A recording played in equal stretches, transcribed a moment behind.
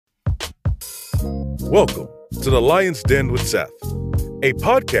Welcome to The Lion's Den with Seth, a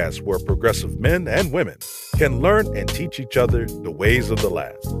podcast where progressive men and women can learn and teach each other the ways of the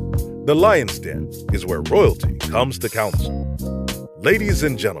land. The Lion's Den is where royalty comes to council. Ladies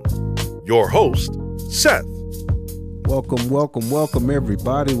and gentlemen, your host, Seth. Welcome,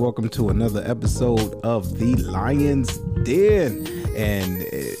 everybody. Welcome to another episode of The Lion's Den. And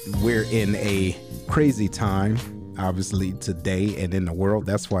we're in a crazy time, obviously, today and in the world.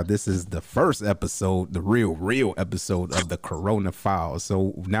 That's why this is the first episode, the real episode of the Corona Files.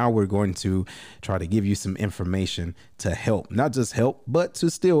 So now we're going to try to give you some information to help, not just help, but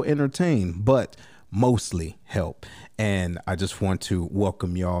to still entertain, but mostly help. And I just want to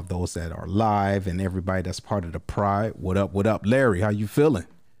welcome y'all, those that are live and everybody that's part of the Pride. What up, Larry? How you feeling?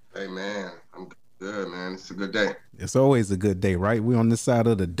 Hey, man, I'm good, man. It's a good day. It's always a good day, right? We on this side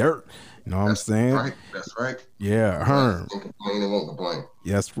of the dirt. You know what I'm saying? Right. That's right. Yeah, Herm. Can't complain and won't complain.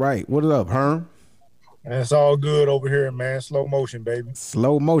 That's right. What up, Herm? And it's all good over here, man. Slow motion, baby.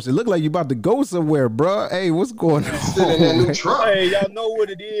 Slow motion. Look like you about to go somewhere, bro. Hey, what's going on? Sitting in that new truck. Hey, y'all know what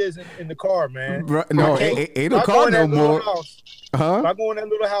it is in the car, man. Bro, no, ain't a car no more. If I go in that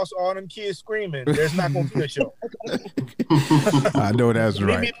little house, all them kids screaming, there's not going to be a show. I know that's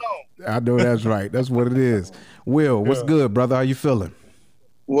right. Leave me alone. I know that's right. That's what it is. Will, what's good, brother? How you feeling?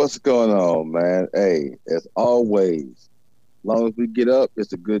 What's going on, man? Hey, as always, as long as we get up,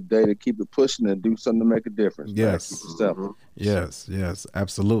 it's a good day to keep it pushing and do something to make a difference. Yes. Simple. Yes,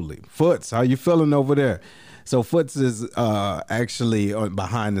 absolutely. Foots, how you feeling over there? So Foots is actually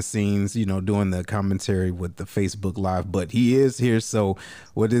behind the scenes, you know, doing the commentary with the Facebook Live, but he is here. So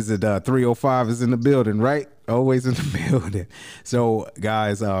what is it? 305 is in the building, right? Always in the building. So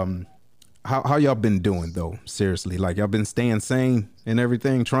guys, how y'all been doing though? Seriously, like y'all been staying sane and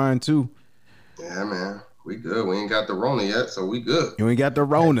everything, trying to? Yeah, man. We good. We ain't got the Rona yet, so we good. You ain't got the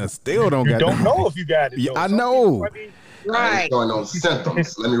Rona. Still don't You got don't know if you got it. Yeah, though. I Some know. people, I ain't showing no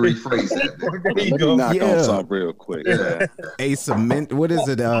symptoms. Let me rephrase that. there you Let go. me knock Yeah. on something real quick. Yeah. Asymmetric. What is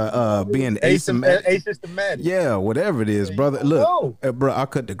it? Being asymmetric. Asymptomatic. Yeah, whatever it is, Yeah, brother. you don't Look, bro, I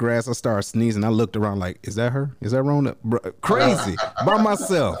cut the grass. I started sneezing. I looked around like, is that her? Is that Rona? Bro, crazy by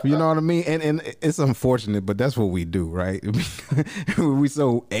myself. You know what I mean? And it's unfortunate, but that's what we do, right? We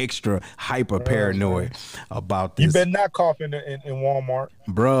so extra hyper paranoid about this. You better not cough in Walmart.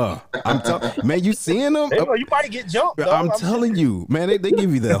 Bruh, I'm telling man, you seeing them? You might get jumped. Though. I'm telling you, man, they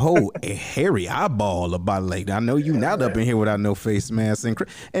give you the whole hairy eyeball about like, I know you not up in here without no face mask.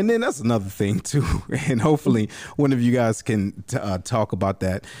 And then that's another thing too. And hopefully one of you guys can talk about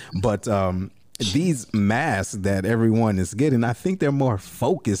that. But these masks that everyone is getting, I think they're more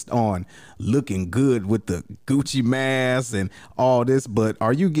focused on looking good with the Gucci mask and all this. But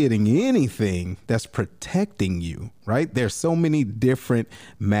are you getting anything that's protecting you? Right? There's so many different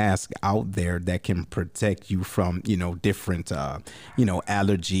masks out there that can protect you from, you know, different,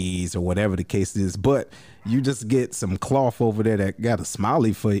 allergies or whatever the case is. But you just get some cloth over there that got a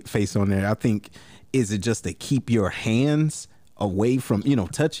smiley face on there. I think, is it just to keep your hands away from, you know,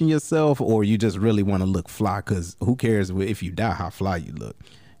 touching yourself, or you just really want to look fly? Because who cares if you die how fly you look?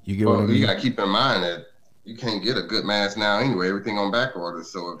 You get what I mean? You got to keep in mind that you can't get a good mask now anyway. Everything on back order.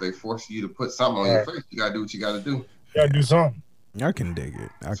 So if they force you to put something on your face, you got to do what you got to do. You gotta do something. I can dig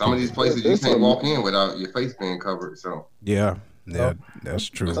it. Some of these places you can't walk in without your face being covered. So yeah, that's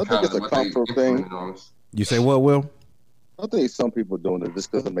true. I think it's a comfort thing. You say what, Will? I think some people doing it just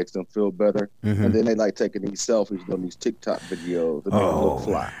because it makes them feel better, and then they like taking these selfies, doing these TikTok videos, and they look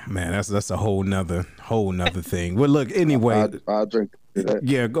fly. Man, that's a whole nother thing. Well, look, anyway, I'll drink that.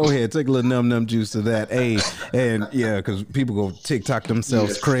 Yeah, go ahead, take a little num juice to that. Hey, and yeah, because people go TikTok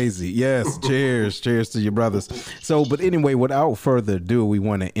themselves crazy. Yes, cheers to your brothers. So, but anyway, without further ado, we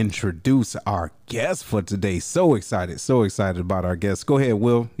want to introduce our guest for today. So excited about our guest. Go ahead,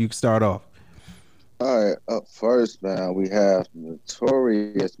 Will. You can start off. All right, up first, man, we have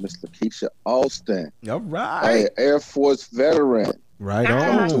notorious Miss Lakeisha Austin. All right. Hey, Air Force veteran. Right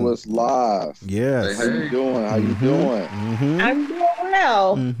Coming on. to us live. Yes. How you doing? How you doing? I'm doing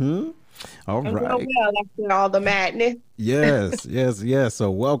well. All I'm right. doing well after all the madness. Yes. So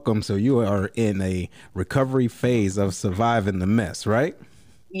welcome. So you are in a recovery phase of surviving the mess, right?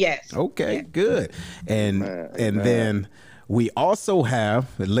 Yes. Okay, good. And Amen. then we also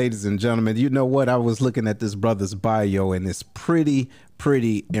have, ladies and gentlemen, you know what? I was looking at this brother's bio and it's pretty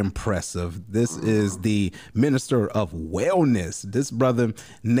impressive. This is the Minister of Wellness. This brother,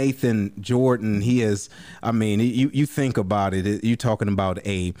 Nathan Jordan, he is, I mean, you think about it, you're talking about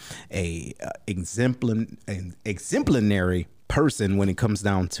an exemplary person when it comes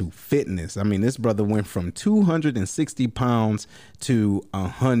down to fitness. I mean, this brother went from 260 pounds to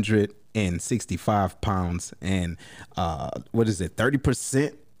 100 165 pounds, and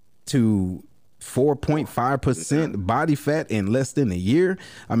 30% to 4.5% body fat in less than a year.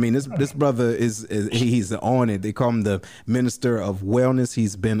 I mean, this brother he's on it. They call him the Minister of Wellness.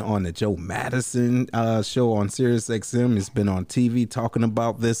 He's been on the Joe Madison show on Sirius XM. He's been on TV talking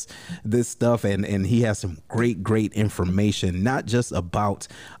about this stuff, and he has some great information, not just about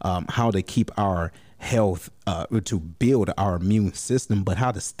how to keep our health, to build our immune system, but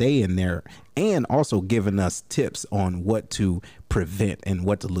how to stay in there, and also giving us tips on what to prevent and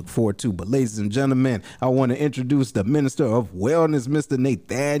what to look forward to. But ladies and gentlemen, I want to introduce the Minister of Wellness, Mr.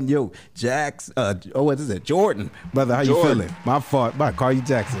 Nathaniel Jordan. Brother, how you feeling? My fault. I call you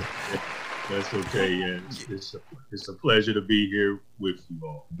Jackson. That's okay. Yeah, it's a pleasure to be here with you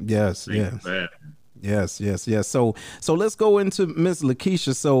all. Yes. So let's go into Miss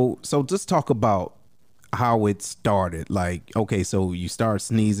Lakeisha. So just talk about how it started. Like, okay, so you start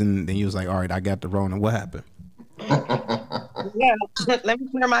sneezing, then you was like, all right, I got the Rona. What happened? Yeah, let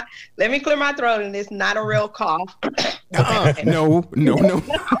me clear my throat, and it's not a real cough. No,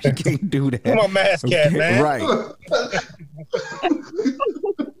 you can't do that. Come on, mask cat, man. Right.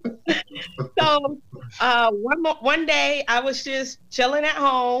 So one day I was just chilling at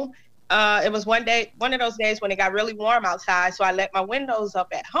home. It was one of those days when it got really warm outside, so I let my windows up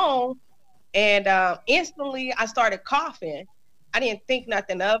at home, and instantly I started coughing. I didn't think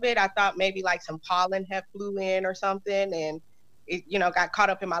nothing of it. I thought maybe like some pollen had flew in or something, and it, got caught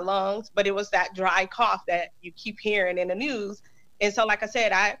up in my lungs. But it was that dry cough that you keep hearing in the news. And so, like I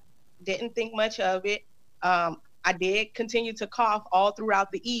said, I didn't think much of it. I did continue to cough all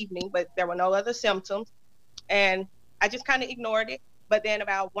throughout the evening, but there were no other symptoms. And I just kind of ignored it. But then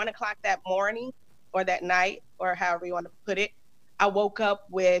about 1 o'clock that morning or that night, or however you want to put it, I woke up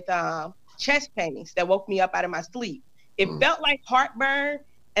with chest pains that woke me up out of my sleep. It felt like heartburn,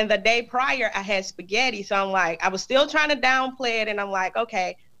 and the day prior I had spaghetti. So I'm like, I was still trying to downplay it, and I'm like,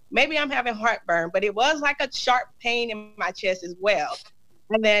 okay, maybe I'm having heartburn, but it was like a sharp pain in my chest as well.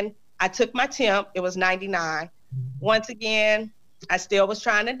 And then I took my temp, it was 99. Once again, I still was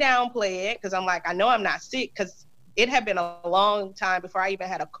trying to downplay it because I'm like, I know I'm not sick, because it had been a long time before I even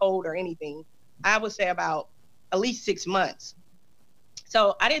had a cold or anything. I would say about at least 6 months.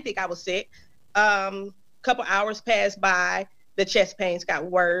 So I didn't think I was sick. Couple hours passed by, the chest pains got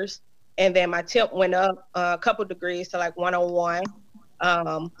worse, and then my temp went up a couple degrees to like 101.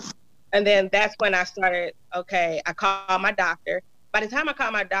 And then that's when I started, okay, I called my doctor. By the time I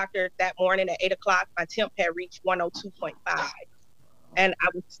called my doctor that morning at 8 o'clock, my temp had reached 102.5. And I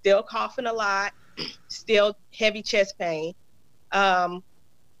was still coughing a lot, still heavy chest pain.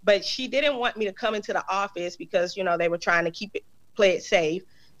 But she didn't want me to come into the office because, they were trying to play it safe.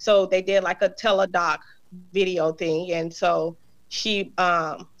 So they did like a teledoc video thing, and so she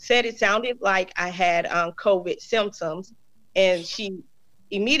said it sounded like I had COVID symptoms, and she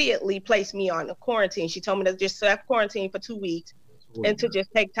immediately placed me on a quarantine. She told me to just self-quarantine for 2 weeks and to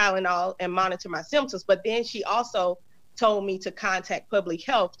just take Tylenol and monitor my symptoms. But then she also told me to contact public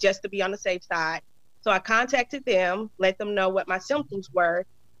health just to be on the safe side. So I contacted them, let them know what my symptoms were,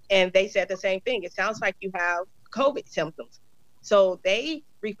 and they said the same thing. It sounds like you have COVID symptoms. So they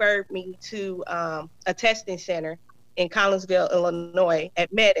referred me to a testing center in Collinsville, Illinois,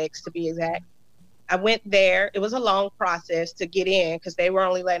 at MedX to be exact. I went there. It was a long process to get in because they were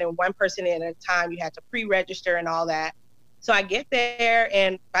only letting one person in at a time. You had to pre-register and all that. So I get there,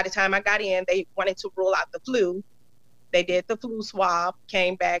 and by the time I got in, they wanted to rule out the flu. They did the flu swab,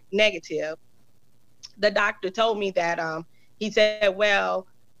 came back negative. The doctor told me that he said, well,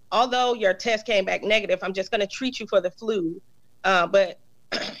 although your test came back negative, I'm just going to treat you for the flu. But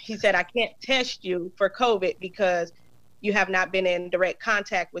he said, I can't test you for COVID because you have not been in direct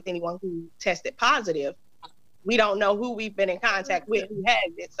contact with anyone who tested positive. We don't know who we've been in contact with who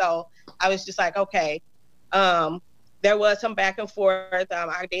has it. So I was just like, okay. There was some back and forth.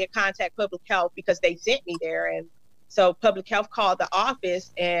 I did contact public health because they sent me there. And so public health called the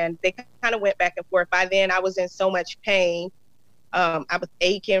office, and they kind of went back and forth. By then I was in so much pain. I was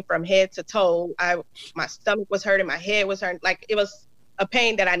aching from head to toe. My stomach was hurting, my head was hurting. Like, it was a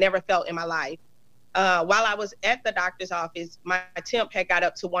pain that I never felt in my life. While I was at the doctor's office, my temp had got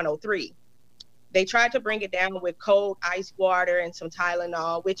up to 103. They tried to bring it down with cold ice water and some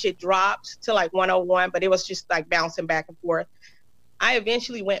Tylenol, which it dropped to like 101, but it was just like bouncing back and forth. I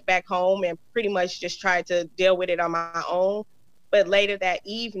eventually went back home and pretty much just tried to deal with it on my own. But later that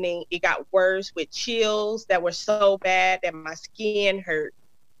evening, it got worse with chills that were so bad that my skin hurt.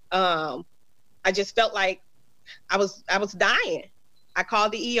 I just felt like I was dying. I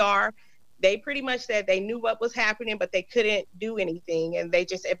called the ER. they pretty much said they knew what was happening, but they couldn't do anything. And they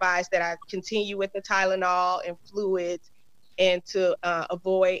just advised that I continue with the Tylenol and fluids and to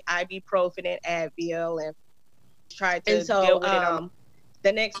avoid ibuprofen and Advil and try to deal with it.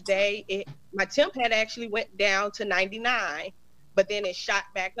 The next day, my temp had actually went down to 99, but then it shot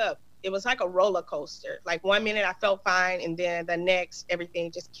back up. It was like a roller coaster. Like 1 minute I felt fine, and then the next,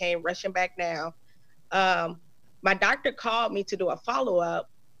 everything just came rushing back down. My doctor called me to do a follow-up,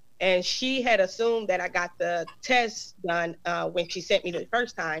 and she had assumed that I got the test done when she sent me the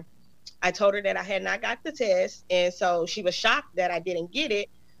first time. I told her that I had not got the test, and so she was shocked that I didn't get it.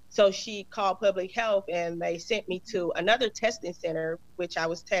 So she called public health, and they sent me to another testing center, which I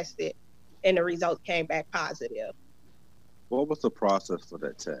was tested, and the results came back positive. What was the process for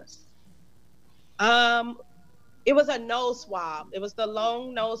that test? It was a nose swab. It was the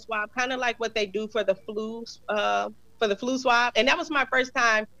long nose swab, kind of like what they do for the flu swab. And that was my first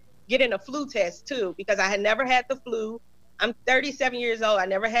time getting a flu test too, because I had never had the flu. I'm 37 years old. I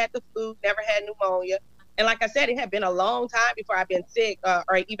never had the flu, never had pneumonia. And like I said, it had been a long time before I've been sick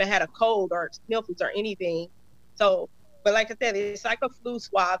or even had a cold or sniffles or anything. So, but like I said, it's like a flu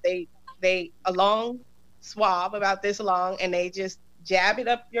swab. They a long swab about this long, and they just jab it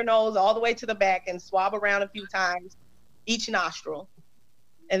up your nose all the way to the back and swab around a few times each nostril.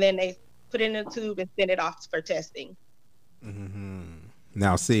 And then they put it in a tube and send it off for testing. Mm-hmm.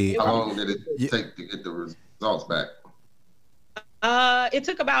 Now, see, how long did it take to get the results back? It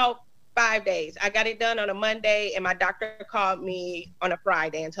took about 5 days. I got it done on a Monday, and my doctor called me on a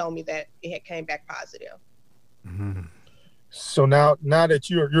Friday and told me that it had came back positive. Mm-hmm. So now that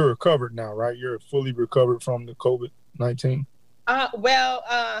you're recovered now, right? You're fully recovered from the COVID-19?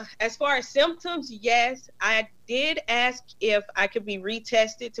 As far as symptoms, yes. I did ask if I could be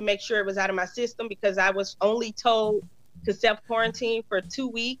retested to make sure it was out of my system, because I was only told to self-quarantine for 2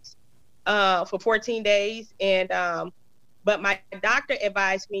 weeks, for 14 days. And but my doctor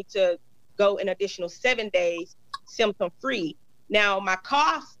advised me to go an additional 7 days symptom-free. Now, my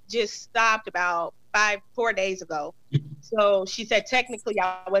cough just stopped about 4 days ago. So she said technically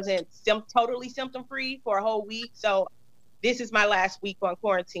I wasn't totally symptom-free for a whole week. So this is my last week on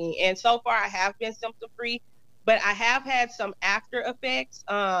quarantine. And so far I have been symptom-free, but I have had some after effects.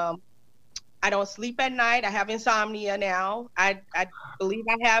 I don't sleep at night. I have insomnia now. I believe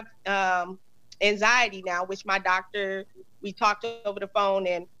I have anxiety now, which my doctor, we talked over the phone,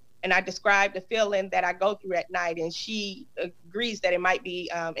 and I described the feeling that I go through at night, and she agrees that it might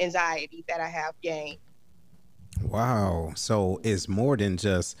be anxiety that I have gained. Wow. So it's more than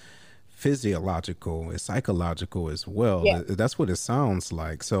just physiological, it's psychological as well. Yeah. That's what it sounds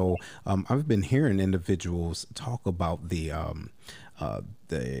like. So I've been hearing individuals talk about the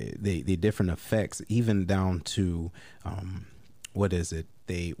different effects, even down to what is it?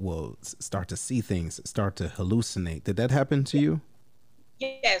 They will start to see things, start to hallucinate. Did that happen to you?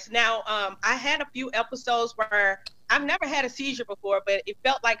 Yes. Now, I had a few episodes where I've never had a seizure before, but it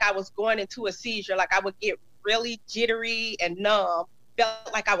felt like I was going into a seizure. Like I would get really jittery and numb,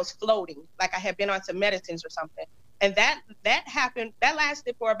 felt like I was floating, like I had been on some medicines or something. And that happened, that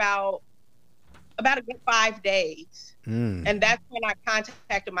lasted for about a good 5 days. And that's when I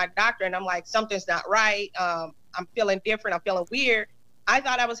contacted my doctor, and I'm like, something's not right. I'm feeling different. I'm feeling weird. I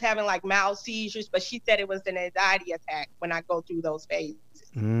thought I was having like mild seizures, but she said it was an anxiety attack when I go through those phases.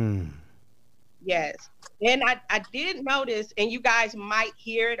 Yes. And I did notice, and you guys might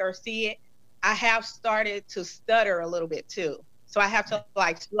hear it or see it, I have started to stutter a little bit too. So I have to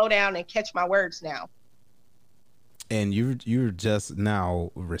like slow down and catch my words now. And you're just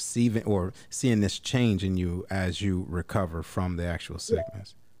now receiving or seeing this change in you as you recover from the actual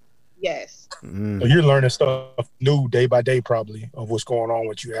sickness. Yes. So you're learning stuff new day by day, probably, of what's going on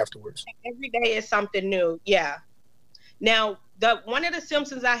with you afterwards. Every day is something new. Yeah. Now, one of the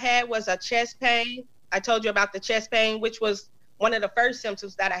symptoms I had was a chest pain. I told you about the chest pain, which was one of the first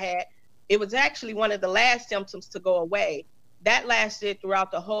symptoms that I had. It was actually one of the last symptoms to go away. That lasted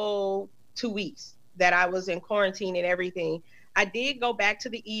throughout the whole 2 weeks that I was in quarantine and everything. I did go back to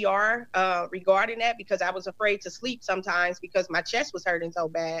the ER regarding that, because I was afraid to sleep sometimes because my chest was hurting so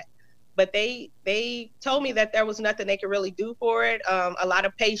bad. But they told me that there was nothing they could really do for it. A lot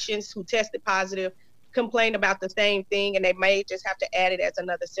of patients who tested positive complained about the same thing, and they may just have to add it as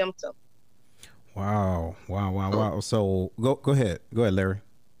another symptom. Wow. So go ahead, Larry.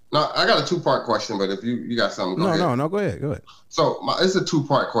 No, I got a 2-part question, but if you got something, go ahead. No, go ahead. So it's a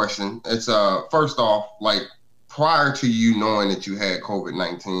 2-part question. It's first off, like prior to you knowing that you had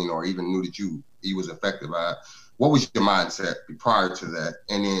COVID-19 or even knew that you was affected by it, what was your mindset prior to that?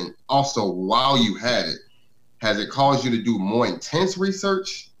 And then also while you had it, has it caused you to do more intense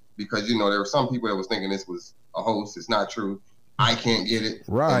research because there were some people that was thinking this was a hoax. It's not true. I can't get it.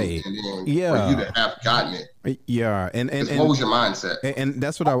 Right. And then Yeah. for you to have gotten it. Yeah. And what was your mindset? And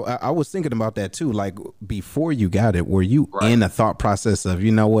that's what I was thinking about that too. Like before you got it, were you in a thought process of,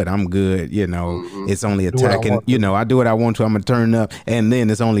 you know what, I'm good, it's only attacking, I do what I want to, I'm gonna turn up, and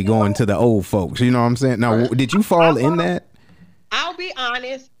then it's only going to the old folks. You know what I'm saying? Now, did you fall in that? I'll be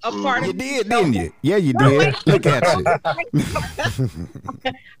honest. A part of you did, didn't you? Yeah, you did. Look at you.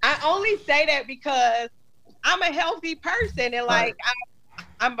 I only say that because I'm a healthy person, and like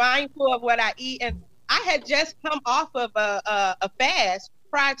I'm mindful of what I eat, and I had just come off of a fast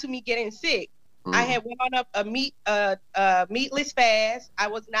prior to me getting sick. I had went on a meatless fast. I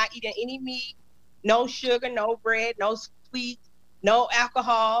was not eating any meat, no sugar, no bread, no sweets, no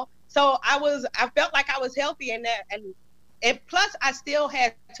alcohol. So I felt like I was healthy in that, and plus I still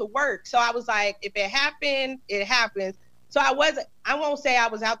had to work. So I was like, if it happened, it happens. So I won't say I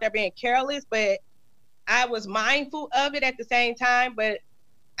was out there being careless, but I was mindful of it at the same time. But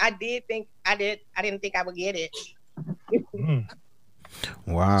I didn't think I would get it.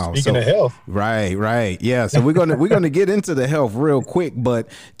 Wow. Speaking of health. Right. Yeah. So we're gonna get into the health real quick, but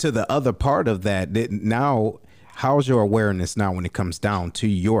to the other part of that, now, how's your awareness now when it comes down to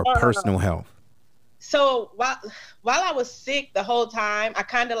your personal health? So while I was sick the whole time, I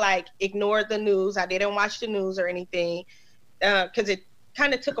kind of like ignored the news. I didn't watch the news or anything because it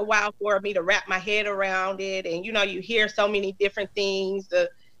kind of took a while for me to wrap my head around it. And, you hear so many different things, the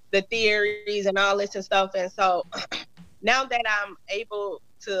theories and all this and stuff. And so now that I'm able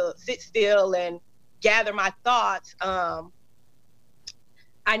to sit still and gather my thoughts, I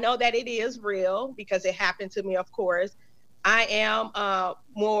know that it is real because it happened to me, of course. I am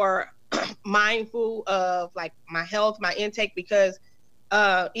more mindful of like my health, my intake, because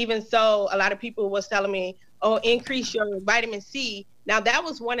even so, a lot of people was telling me, increase your vitamin C. Now, that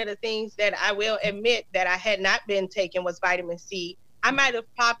was one of the things that I will admit that I had not been taking was vitamin C. I might have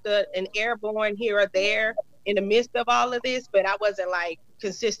popped an airborne here or there in the midst of all of this, but I wasn't like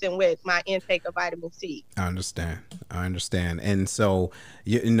consistent with my intake of vitamin C. I understand. And so,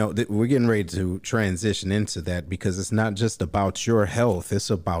 we're getting ready to transition into that because it's not just about your health. It's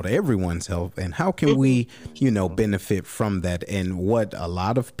about everyone's health. And how can we, benefit from that? And what a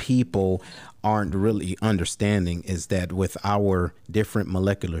lot of people aren't really understanding is that with our different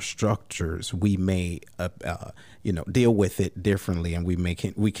molecular structures, we may, deal with it differently, and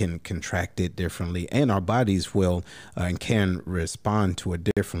we can contract it differently, and our bodies will and can respond to it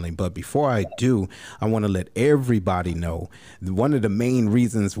differently. But before I do, I want to let everybody know one of the main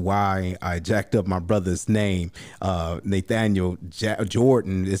reasons why I jacked up my brother's name, Nathaniel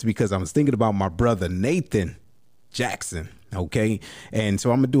Jordan, is because I was thinking about my brother Nathan Jackson. Okay. And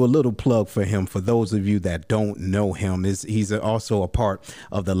so I'm gonna do a little plug for him. For those of you that don't know him, he's also a part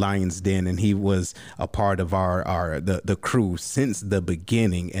of the Lion's Den, and he was a part of the crew since the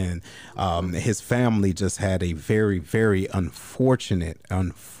beginning. And his family just had a very, very unfortunate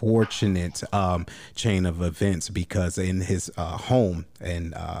chain of events, because in his home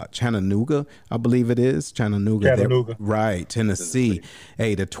in Chattanooga, I believe it is Chattanooga, right, Tennessee.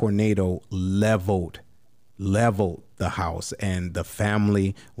 Hey, the tornado leveled the house, and the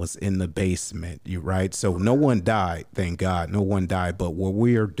family was in the basement. Right? So no one died, thank God, no one died. But what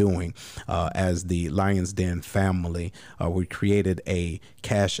we are doing as the Lion's Den family, we created a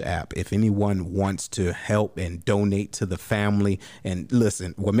Cash App. If anyone wants to help and donate to the family, and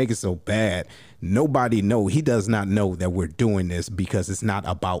listen, what makes it so bad, he does not know that we're doing this, because it's not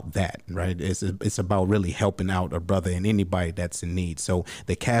about that, right? It's about really helping out a brother and anybody that's in need. So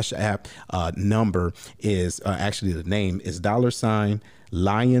the Cash App number is actually, the name is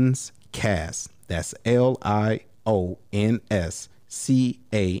 $Lions Cast. That's LIONSCAST.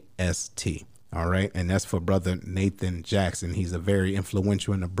 All right. And that's for brother Nathan Jackson. He's a very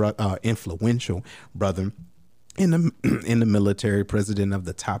influential brother in the military, president of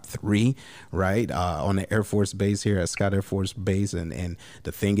the top 3, right, on the Air Force base here at Scott Air Force Base. And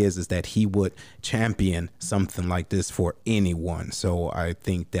the thing is that he would champion something like this for anyone. So I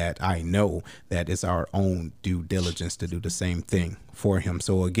think that I know that it's our own due diligence to do the same thing for him.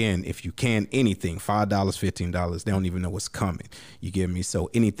 So again, if you can, anything, $5, $15, they don't even know what's coming. You get me? So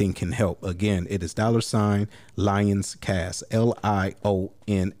anything can help. Again, it is $Lions Cast,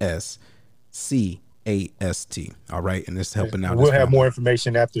 LIONSCAST. All right, and it's helping out. We'll have more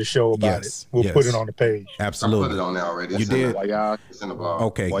information after the show about it. We'll put it on the page. Absolutely, I put it on there already. You did. It's in the bar.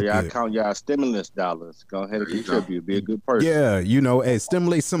 Okay. While y'all count y'all stimulus dollars, go ahead and contribute. Be a good person. Yeah, hey,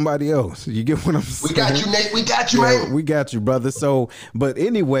 stimulate somebody else. You get what I'm saying? We got you, Nate. We got you, man. We got you, brother. So, but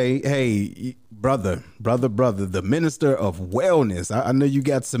anyway, hey, Brother, the minister of wellness. I know you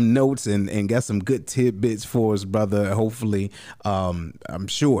got some notes and got some good tidbits for us, brother. Hopefully, I'm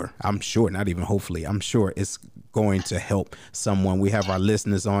sure, not even hopefully, I'm sure it's going to help someone. We have our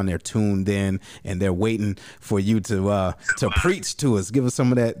listeners on, they're tuned in and they're waiting for you to preach to us. Give us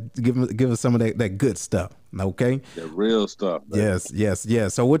some of that, give us some of that good stuff. Okay. The real stuff. Man.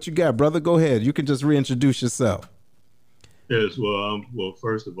 Yes. So what you got, brother? Go ahead. You can just reintroduce yourself. Yes, well,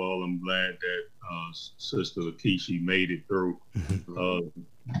 first of all, I'm glad that Sister Lakeisha made it through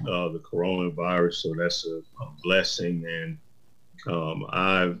the coronavirus, so that's a blessing. And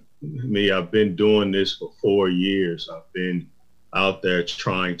I've been doing this for 4 years. I've been out there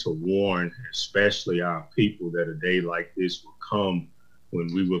trying to warn, especially our people, that a day like this will come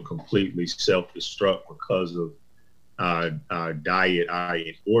when we will completely self-destruct because of our diet, our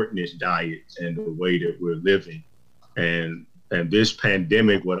inordinate diet, and the way that we're living. And this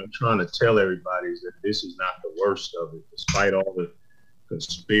pandemic, what I'm trying to tell everybody is that this is not the worst of it. Despite all the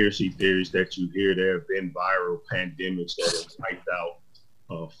conspiracy theories that you hear, there have been viral pandemics that have wiped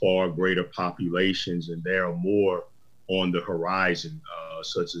out far greater populations, and there are more on the horizon,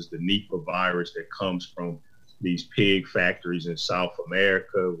 such as the Nipah virus that comes from these pig factories in South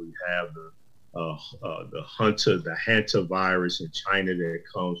America. We have the Hanta virus in China that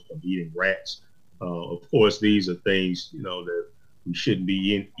comes from eating rats. Of course, these are things, that we shouldn't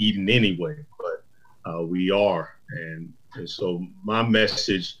be eating anyway, but we are. And so my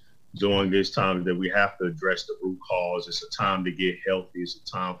message during this time is that we have to address the root cause. It's a time to get healthy. It's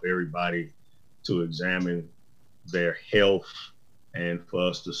a time for everybody to examine their health and for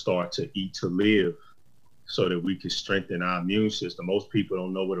us to start to eat to live so that we can strengthen our immune system. Most people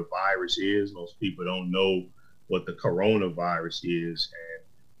don't know what a virus is. Most people don't know what the coronavirus is. And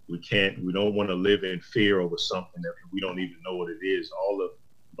we don't want to live in fear over something that we don't even know what it is. All the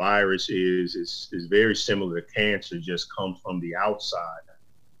virus is very similar to cancer, just comes from the outside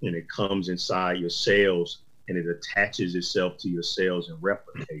and it comes inside your cells and it attaches itself to your cells and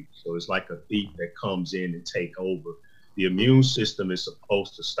replicates. So it's like a thief that comes in and take over. The immune system is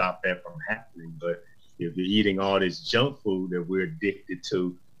supposed to stop that from happening. But if you're eating all this junk food that we're addicted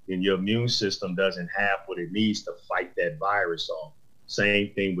to, then your immune system doesn't have what it needs to fight that virus off.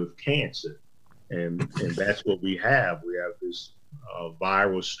 Same thing with cancer. And that's what we have. We have this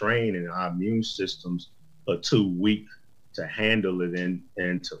viral strain and our immune systems are too weak to handle it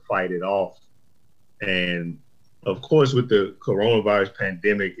and to fight it off. And of course, with the coronavirus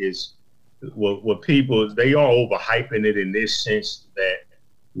pandemic is what people, they are overhyping it in this sense that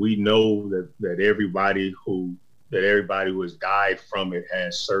we know that everybody who has died from it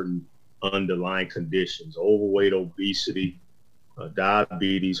has certain underlying conditions: overweight, obesity,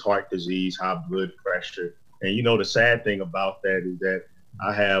 diabetes, heart disease, high blood pressure. And the sad thing about that is that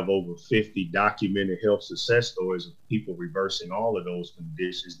I have over 50 documented health success stories of people reversing all of those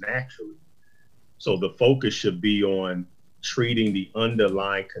conditions naturally. So the focus should be on treating the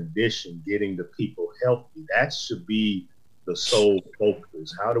underlying condition, getting the people healthy. That should be the sole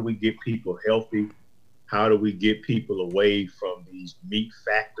focus. How do we get people healthy? How do we get people away from these meat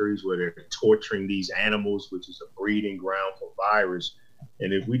factories where they're torturing these animals, which is a breeding ground for virus?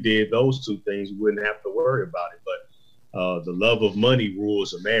 And if we did those two things, we wouldn't have to worry about it. But the love of money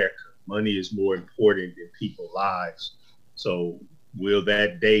rules America. Money is more important than people's lives. So will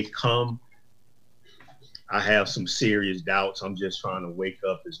that day come? I have some serious doubts. I'm just trying to wake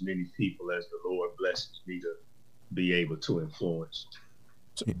up as many people as the Lord blesses me to be able to influence.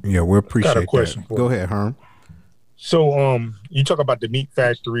 Yeah, we appreciate got a question that. Go ahead, Herm. So you talk about the meat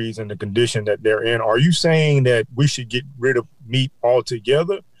factories and the condition that they're in. Are you saying that we should get rid of meat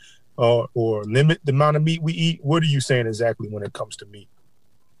altogether or limit the amount of meat we eat? What are you saying exactly when it comes to meat?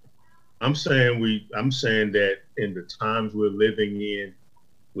 I'm saying that in the times we're living in,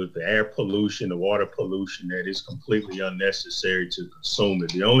 with the air pollution, the water pollution, that is completely unnecessary to consume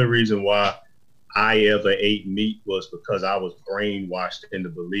it. The only reason why I ever ate meat was because I was brainwashed into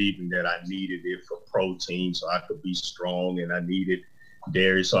believing that I needed it for protein so I could be strong, and I needed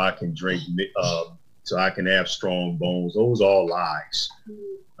dairy so I can drink, so I can have strong bones. Those are all lies.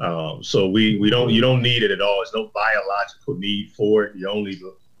 So you don't need it at all. There's no biological need for it.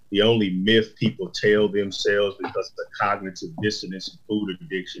 The only myth people tell themselves because of the cognitive dissonance and food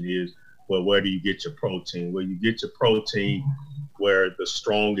addiction is, well, where do you get your protein? Well, you get your protein where the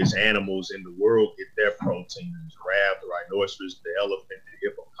strongest animals in the world get their protein: the giraffe, the rhinoceros, the elephant, the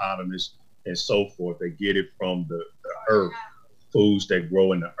hippopotamus, and so forth. They get it from the earth, foods that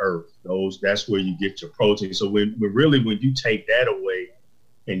grow in the earth. That's where you get your protein. So when you take that away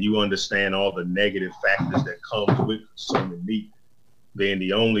and you understand all the negative factors that come with consuming meat, then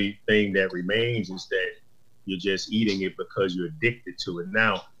the only thing that remains is that you're just eating it because you're addicted to it.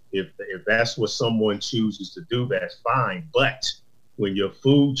 Now, if that's what someone chooses to do, that's fine. But when your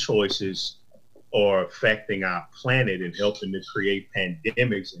food choices are affecting our planet and helping to create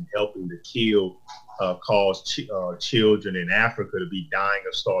pandemics and helping to kill, cause children in Africa to be dying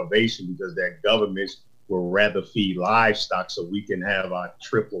of starvation because their governments will rather feed livestock so we can have our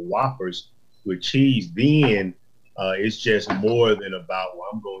triple whoppers with cheese, then it's just more than about, well,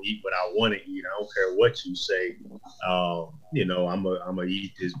 I'm going to eat what I want to eat. I don't care what you say. You know, I'm gonna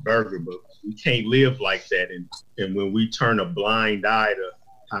eat this burger, but we can't live like that. And when we turn a blind eye to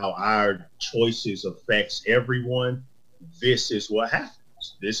how our choices affects everyone, this is what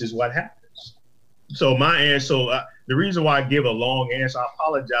happens. This is what happens. So my answer, the reason why I give a long answer, I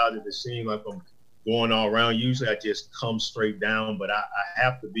apologize if it seems like I'm going all around. Usually I just come straight down, but I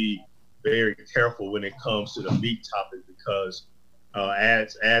have to be very careful when it comes to the meat topic because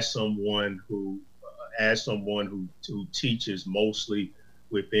as someone who teaches mostly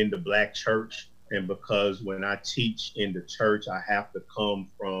within the Black church, and because when I teach in the church, I have to come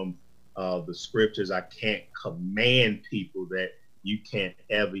from the scriptures. I can't command people that you can't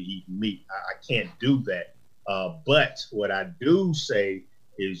ever eat meat. I can't do that. But what I do say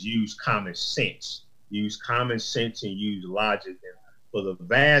is use common sense. Use common sense and use logic. And for the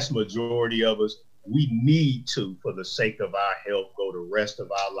vast majority of us, we need to, for the sake of our health, go the rest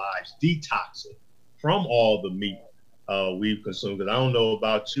of our lives detoxing from all the meat we've consumed. Because I don't know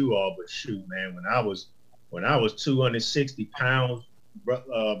about you all, but shoot, man, when I was 260 pounds,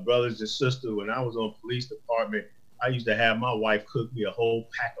 brothers and sisters, when I was on police department, I used to have my wife cook me a whole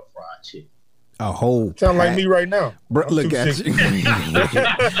pack of fried chicken. A whole sound like me right now. Bro, look at you.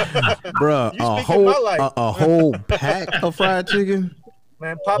 Bro, a whole pack of fried chicken?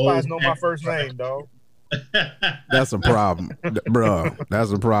 Man, Popeyes know my first name, dog. That's a problem, bro.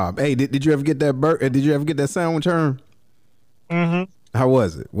 That's a problem. Hey, did you ever get that did you ever get that sandwich, Herm? Mm-hmm. How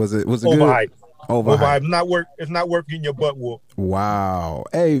was it? Was it overhyped? Good? Overhyped. It's not working your butt whoop. Wow.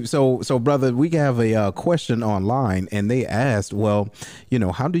 Hey, so brother, we have a question online, and they asked, well, you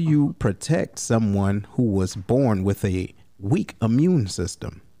know, how do you protect someone who was born with a weak immune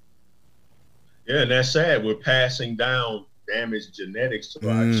system? Yeah, and that's sad. We're passing down damaged genetics to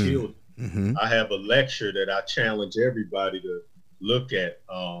our children. Mm-hmm. I have a lecture that I challenge everybody to look at.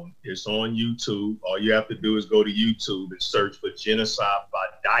 It's on YouTube. All you have to do is go to YouTube and search for Genocide by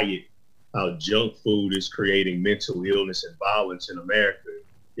Diet, how junk food is creating mental illness and violence in America.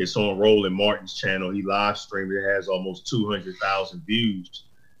 It's on Roland Martin's channel. He live streamed. It has almost 200,000 views.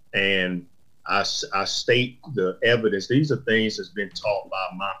 And I state the evidence. These are things that's been taught by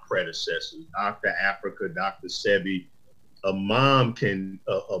my predecessors, Dr. Africa, Dr. Sebi. A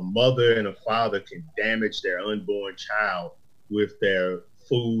mother and a father can damage their unborn child with their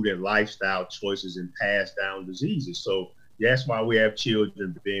food and lifestyle choices and pass down diseases. So that's why we have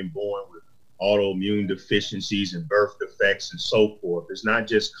children being born with autoimmune deficiencies and birth defects and so forth. It's not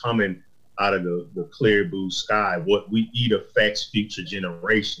just coming out of the clear blue sky. What we eat affects future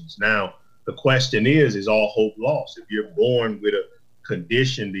generations. Now, the question is all hope lost? If you're born with a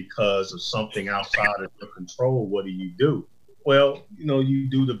condition because of something outside of your control, what do? Well, you know, you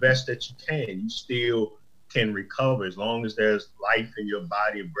do the best that you can. You still can recover as long as there's life in your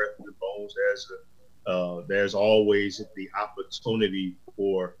body and breath in your bones. There's always the opportunity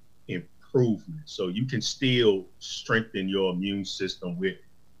for improvement. So you can still strengthen your immune system with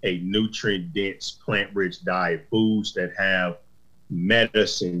a nutrient-dense, plant-rich diet, foods that have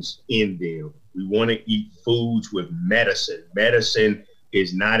medicines in them. We want to eat foods with medicine. Medicine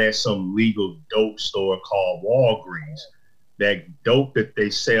is not at some legal dope store called Walgreens. That dope that they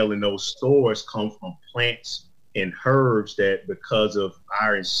sell in those stores come from plants and herbs that, because of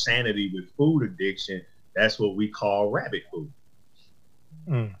our insanity with food addiction, that's what we call rabbit food.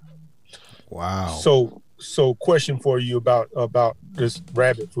 Mm. Wow. So question for you about this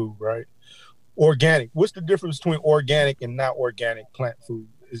rabbit food, right? Organic. What's the difference between organic and not organic plant food?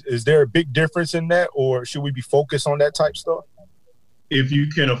 Is there a big difference in that, or should we be focused on that type stuff? If you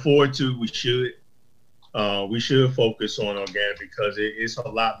can afford to, we should. We should focus on organic because it's a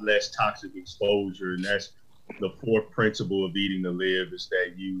lot less toxic exposure, and that's the fourth principle of eating to live, is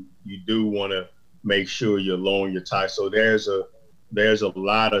that you do want to make sure you're lowering your tox. So there's a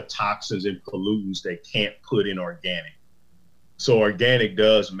lot of toxins and pollutants that can't put in organic. So organic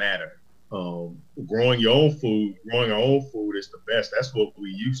does matter. Growing our own food is the best. That's what we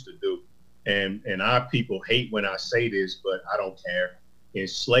used to do. And our people hate when I say this, but I don't care. In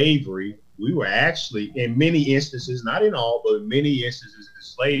slavery, we were actually, in many instances, not in all, but in many instances in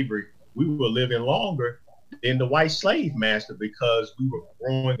slavery, we were living longer then the white slave master, because we were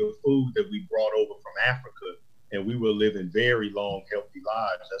growing the food that we brought over from Africa, and we were living very long, healthy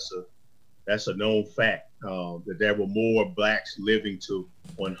lives. That's a known fact, that there were more blacks living to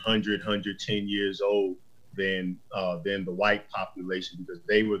 100, 110 years old than the white population, because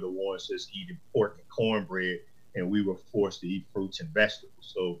they were the ones that's eating pork and cornbread, and we were forced to eat fruits and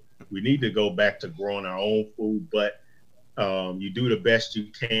vegetables. So we need to go back to growing our own food, but you do the best you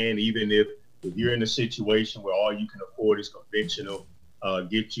can, even if you're in a situation where all you can afford is conventional.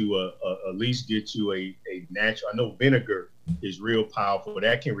 Get you at least get you a natural. I know vinegar is real powerful.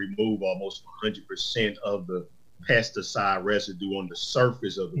 That can remove almost 100% of the pesticide residue on the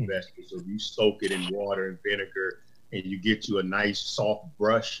surface of the vegetable. So if you soak it in water and vinegar, and you get you a nice soft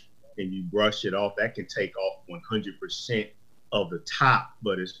brush and you brush it off, that can take off 100% of the top.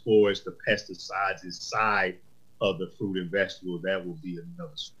 But as far as the pesticides inside of the fruit and vegetable, that will be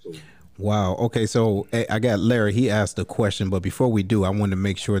another story. Wow. Okay. So I got Larry. He asked a question, but before we do, I want to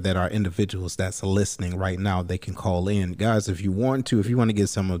make sure that our individuals that's listening right now, they can call in. Guys, if you want to get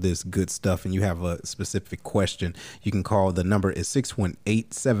some of this good stuff and you have a specific question, you can call. The number is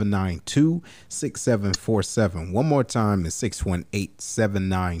 618-792-6747. One more time is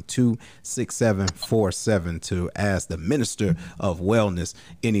 618-792-6747 to ask the Minister of Wellness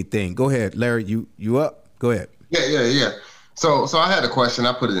anything. Go ahead, Larry. You up? Go ahead. Yeah. So I had a question.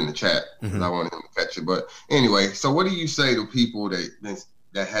 I put it in the chat because I wanted him to catch it. But anyway, so what do you say to people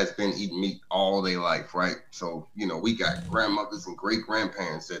that has been eating meat all their life, right? So, we got grandmothers and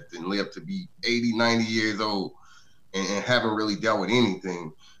great-grandparents that then live to be 80, 90 years old and haven't really dealt with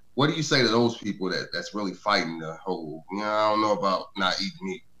anything. What do you say to those people that's really fighting the whole, I don't know about not eating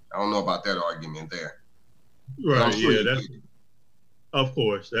meat. I don't know about that argument there. Right, of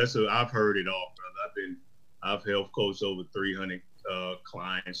course. I've heard it all, brother. I've health coached over 300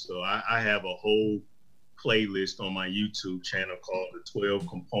 clients. So I have a whole playlist on my YouTube channel called The 12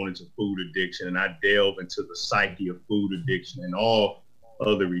 Components of Food Addiction. And I delve into the psyche of food addiction and all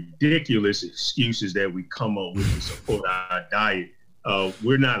other ridiculous excuses that we come up with to support our diet.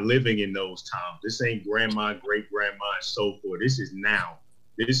 We're not living in those times. This ain't grandma, great-grandma, and so forth. This is now.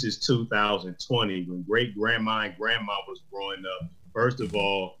 This is 2020 when great-grandma and grandma was growing up. First of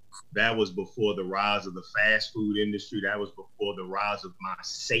all, that was before the rise of the fast food industry. That was before the rise of my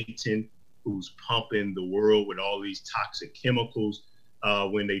Satan, who's pumping the world with all these toxic chemicals.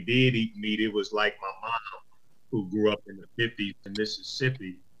 When they did eat meat, it was like my mom, who grew up in the 50s in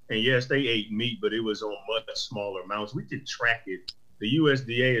Mississippi. And yes, they ate meat, but it was on much smaller amounts. We can track it. The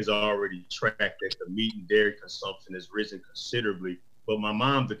USDA has already tracked that the meat and dairy consumption has risen considerably. But my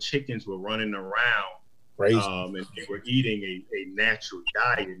mom, the chickens were running around. And they were eating a natural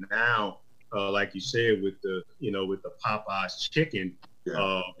diet. Now, like you said, with the Popeyes chicken,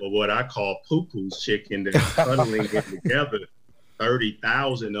 or what I call poo-poo's chicken, that's cuddling it together,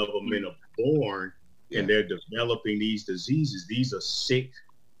 30,000 of them are born, and they're developing these diseases. These are sick,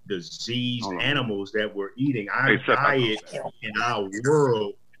 diseased animals that we're eating. Our diet in our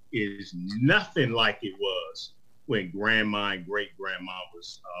world is nothing like it was when grandma and great-grandma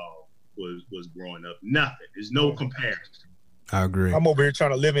was growing up. Nothing. There's no comparison. I agree. I'm over here trying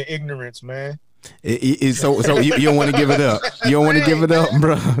to live in ignorance, man. So you don't want to give it up. You don't want to give it up,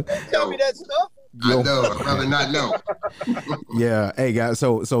 bro. Tell me that stuff. I know. I'd rather not know. Yeah. Hey guys.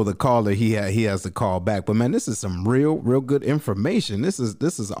 So the caller he has to call back. But man, this is some real good information. This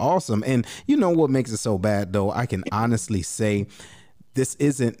is awesome. And you know what makes it so bad though? I can honestly say this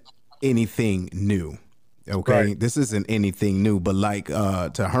isn't anything new. Okay, right. This isn't anything new, but like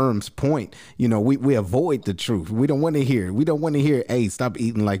to Herm's point, we avoid the truth. We don't want to hear. Hey, stop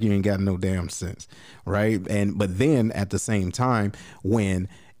eating like you ain't got no damn sense, right? But then at the same time, when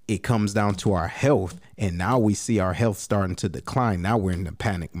it comes down to our health, and now we see our health starting to decline, now we're in the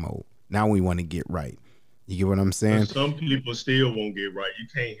panic mode. Now we want to get right. You get what I'm saying? Some people still won't get right. You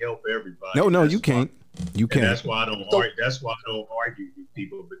can't help everybody. No, you can't. You can't. That's why I don't argue. That's why I don't argue with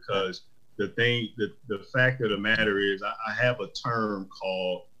people, because the fact of the matter is, I have a term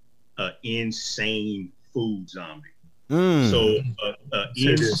called insane food zombie. So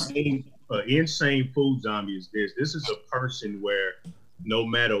insane food zombie is this. This is a person where no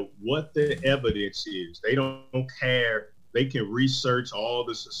matter what the evidence is, they don't care. They can research all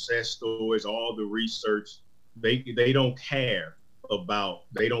the success stories, all the research. They don't care about.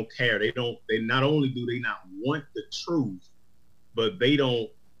 They don't care. They not only do they not want the truth, but they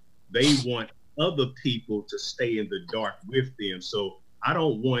want other people to stay in the dark with them. So I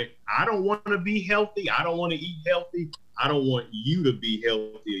don't want to be healthy. I don't want to eat healthy. I don't want you to be healthy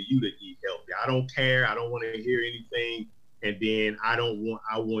or you to eat healthy. I don't care. I don't want to hear anything and then I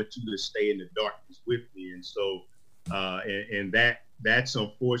want you to stay in the darkness with me. And so, and that's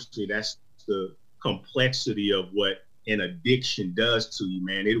unfortunately, that's the complexity of what an addiction does to you,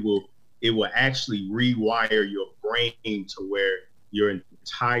 man. It will actually rewire your brain to where your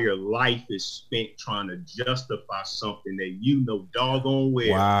entire life is spent trying to justify something that you know doggone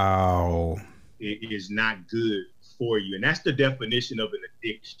well. Wow. It is not good for you. And that's the definition of an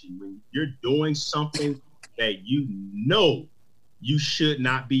addiction. When you're doing something that you know you should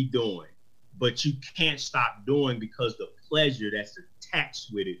not be doing, but you can't stop doing because the pleasure that's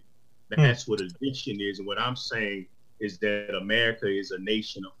attached with it, that's what addiction is. And what I'm saying is that America is a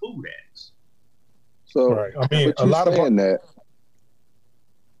nation of food addicts. So, right. I mean, a lot of that,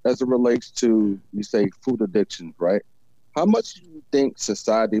 as it relates to, you say, food addiction, right? How much do you think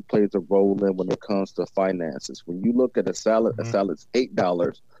society plays a role in when it comes to finances? When you look at a salad, a salad's $8,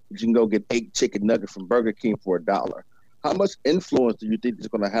 but you can go get 8 chicken nuggets from Burger King for $1. How much influence do you think it's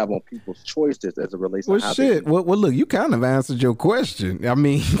going to have on people's choices as it relates to how shit. Well, look, you kind of answered your question. I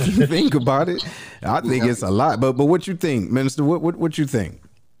mean, if you think about it, I think it's a lot. But what you think, Minister? What you think?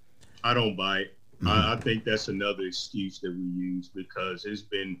 I don't buy it. I think that's another excuse that we use, because it's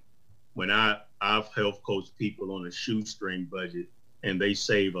been, when I've health coached people on a shoestring budget and they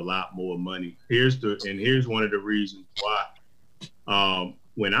save a lot more money. Here's one of the reasons why.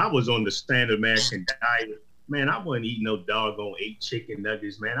 When I was on the standard American diet, man, I wasn't eating no doggone 8 chicken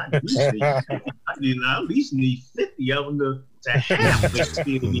nuggets, man. I at least need 50 of them to have it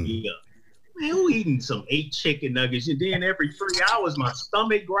fill me up. Man, who eating some 8 chicken nuggets? And then every 3 hours, my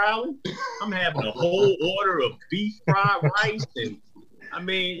stomach growling. I'm having a whole order of beef fried rice. And I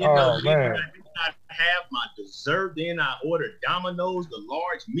mean, then I have my dessert. Then I order Domino's, the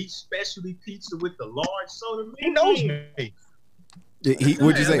large meat specialty pizza with the large soda. Man, he knows me.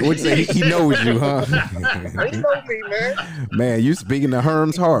 What'd you say? He knows you, huh? He knows me, man. Man, you speaking to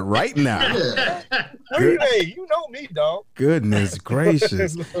Herm's heart right now. Hey, you know me, dog. Goodness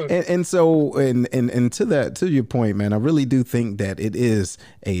gracious. and so to your point, man, I really do think that it is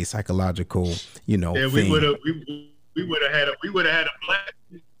a psychological, thing. We would have had a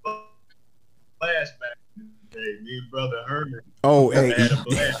flashback. Hey, me and brother Herman. Oh, hey,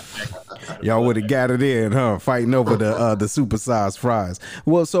 y'all would have gathered in, huh? Fighting over the supersized fries.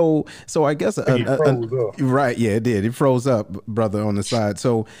 Well, so I guess right, yeah, it did. It froze up, brother, on the side.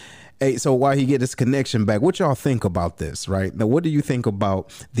 So, hey, so while he get his connection back, what y'all think about this? Right now, what do you think about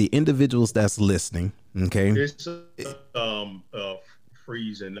the individuals that's listening? Okay, it's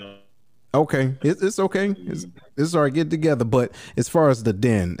freezing up. Okay, it's okay. It's all right. Get together. But as far as the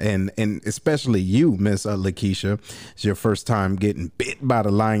den, and especially you, Miss Lakeisha, it's your first time getting bit by the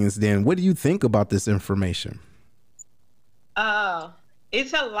lion's den. What do you think about this information?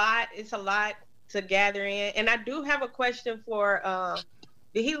 It's a lot. It's a lot to gather in. And I do have a question for.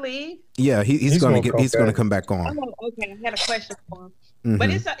 Did he leave? Yeah, he's going to come back on. Oh, okay. I had a question for him. But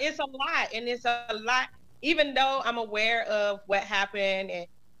it's a lot, and it's a lot. Even though I'm aware of what happened and.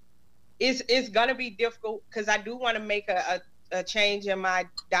 It's gonna be difficult because I do want to make a change in my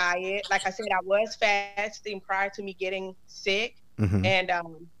diet. Like I said, I was fasting prior to me getting sick, and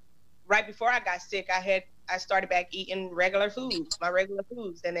right before I got sick, I started back eating my regular foods,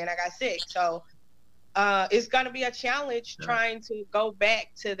 and then I got sick. So it's gonna be a challenge trying to go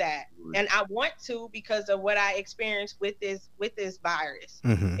back to that, and I want to because of what I experienced with this virus.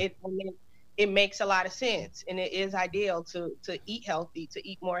 It makes a lot of sense, and it is ideal to eat healthy, to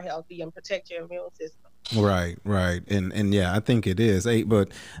eat more healthy, and protect your immune system. Right, and yeah, I think it is. Hey, but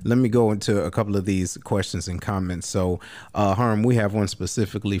let me go into a couple of these questions and comments. So, Harm, we have one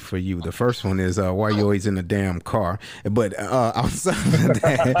specifically for you. The first one is why you always in the damn car. But outside of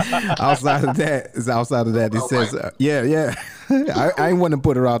that, it says, yeah. I ain't want to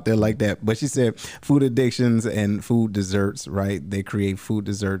put her out there like that, but she said food addictions and food desserts, right? They create food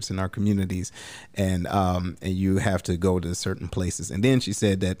desserts in our communities, and you have to go to certain places. And then she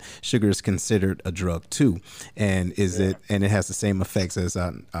said that sugar is considered a drug too, and it has the same effects as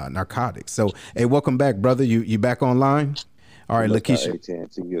narcotics. So, hey, welcome back, brother. You back online? All right, Lakeisha.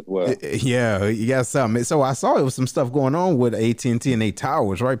 AT&T as well. Yeah, you got something. So I saw there was some stuff going on with AT&T and they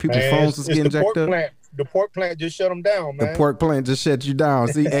towers, right? People's phones was getting jacked up. The pork plant just shut them down, man. The pork plant just shut you down.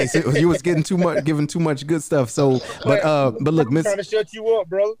 See, hey, so you was getting giving too much good stuff. So, but look, Miss, trying to shut you up,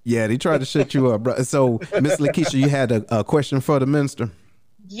 brother. Yeah, they tried to shut you up, bro. So, Miss Lakeisha, you had a question for the minister.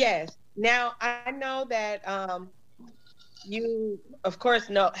 Yes. Now I know that you, of course,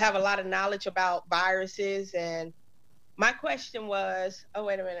 have a lot of knowledge about viruses, and my question was, oh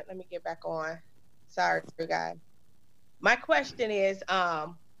wait a minute, let me get back on. Sorry, guys. My question is,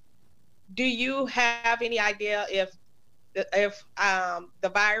 do you have any idea if if the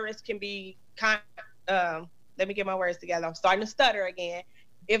virus can be let me get my words together. I'm starting to stutter again.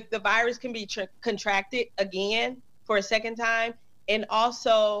 If the virus can be contracted again for a second time, and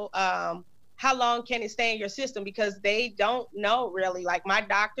also how long can it stay in your system? Because they don't know really. Like my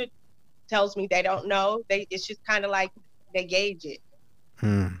doctor tells me they don't know. It's just kind of like they gauge it.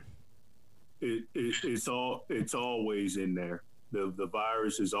 It's always in there. The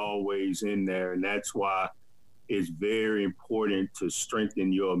virus is always in there, and that's why it's very important to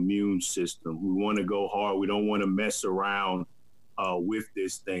strengthen your immune system. We want to go hard. We don't want to mess around with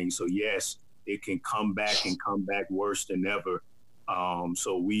this thing. So yes, it can come back and come back worse than ever.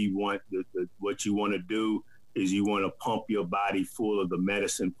 So we want what you want to do is you want to pump your body full of the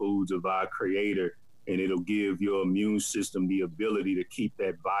medicine foods of our Creator, and it'll give your immune system the ability to keep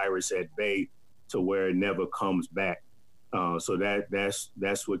that virus at bay to where it never comes back. So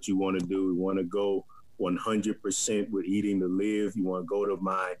that's what you want to do. We want to go 100% with Eating to Live. You want to go to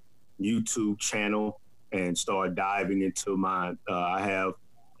my YouTube channel and start diving into my, I have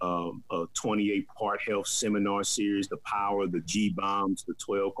a 28-part health seminar series, The Power of the G-Bombs, the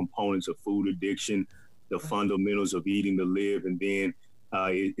 12 components of food addiction, the fundamentals of eating to live. And then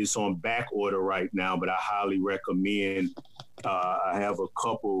it's on back order right now, but I highly recommend, I have a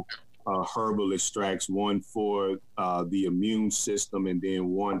couple herbal extracts, one for the immune system and then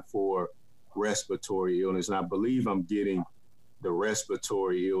one for respiratory illness. And I believe I'm getting the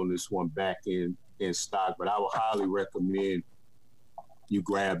respiratory illness one back in stock, but I would highly recommend you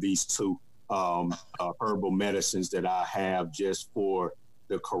grab these two herbal medicines that I have just for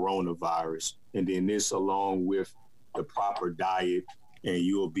the coronavirus. And then this along with the proper diet, and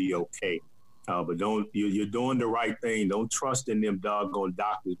you'll be okay. But you're doing the right thing. Don't trust in them doggone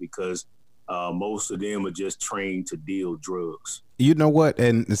doctors, because most of them are just trained to deal drugs. You know what?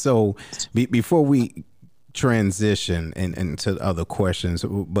 And so before we transition into other questions,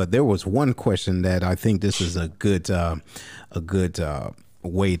 but there was one question that I think this is a good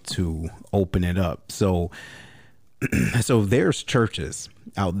way to open it up. So there's churches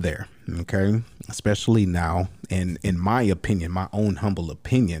out there, okay, especially now, and in my opinion, my own humble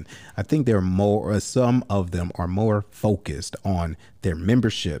opinion, I think some of them are more focused on their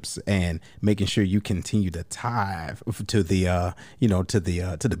memberships and making sure you continue to tithe to the to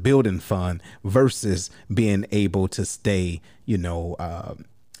the building fund versus being able to stay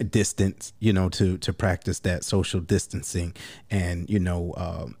distance, to practice that social distancing and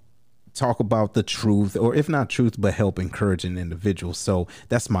talk about the truth, or if not truth, but help encourage an individual. So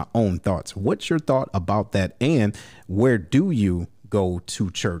that's my own thoughts. What's your thought about that? And where do you go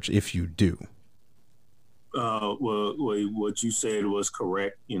to church if you do? Well, what you said was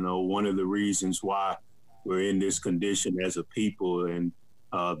correct. One of the reasons why we're in this condition as a people, and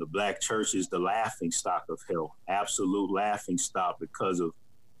the Black church is the laughing stock of hell, absolute laughing stock, because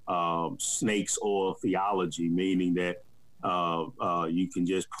of snakes oil theology, meaning that you can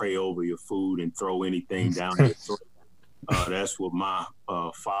just pray over your food and throw anything down your throat. That's what my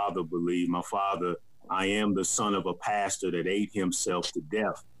father believed. My father, I am the son of a pastor that ate himself to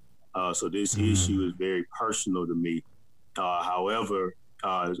death. So this issue is very personal to me. However,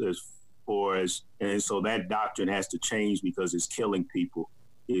 as far as, and so that doctrine has to change because it's killing people.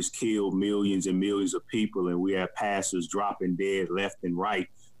 It's killed millions and millions of people, and we have pastors dropping dead left and right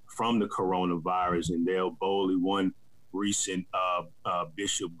from the coronavirus, and they'll boldly one recent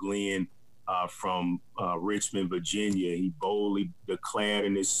Bishop Glenn from Richmond, Virginia, he boldly declared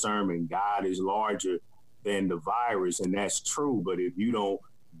in his sermon, God is larger than the virus. And that's true. But if you don't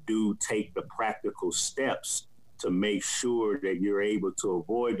take the practical steps to make sure that you're able to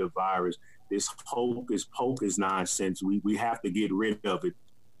avoid the virus, this hocus pocus nonsense, we have to get rid of it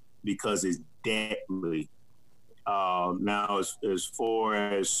because it's deadly. Now, as far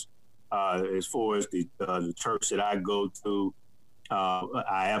as the church that I go to,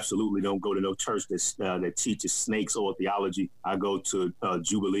 I absolutely don't go to no church that teaches snakes or theology. I go to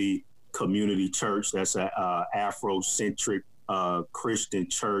Jubilee Community Church. That's an Afrocentric Christian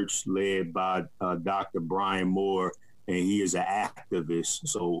church led by Dr. Brian Moore, and he is an activist.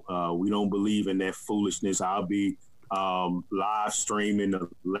 So we don't believe in that foolishness. I'll be live streaming the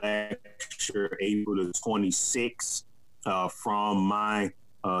lecture April the 26th from my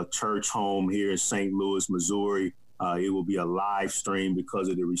church home here in St. Louis, Missouri. It will be a live stream because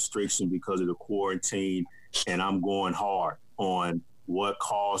of the restriction, because of the quarantine, and I'm going hard on what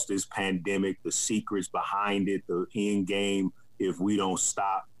caused this pandemic, the secrets behind it, the end game if we don't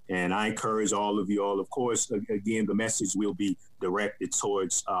stop. And I encourage all of you all, of course, again, the message will be directed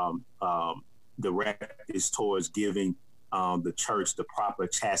towards giving the church the proper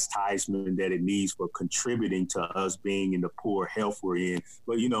chastisement that it needs for contributing to us being in the poor health we're in.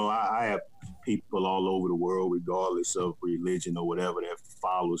 But, you know, I have people all over the world, regardless of religion or whatever, that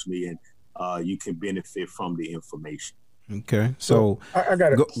follows me, and you can benefit from the information. Okay. So I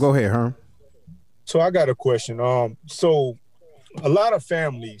got go ahead, Herm. So I got a question. So a lot of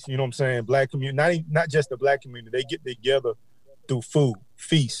families, you know what I'm saying, black community, not just the black community, they get together through food,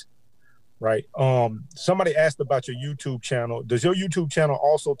 feast, right? Somebody asked about your YouTube channel. Does your YouTube channel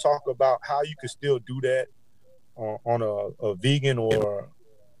also talk about how you can still do that on a vegan or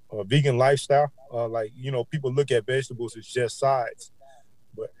a vegan lifestyle? Like, you know, people look at vegetables as just sides,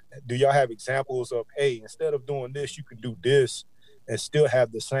 but do y'all have examples of, hey, instead of doing this, you can do this and still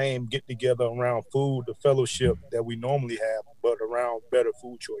have the same get together around food, the fellowship that we normally have, but around better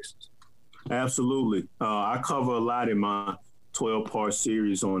food choices? Absolutely. I cover a lot in my 12-part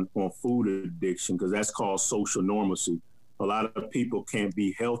series on food addiction, because that's called social normalcy. A lot of people can't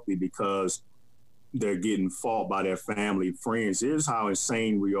be healthy because they're getting fought by their family and friends. Here's how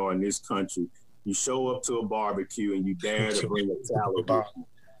insane we are in this country. You show up to a barbecue and you dare to bring a salad with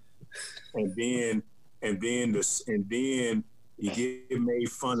you. And then you get made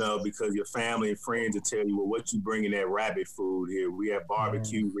fun of because your family and friends will tell you, well, what you bringing that rabbit food here? We have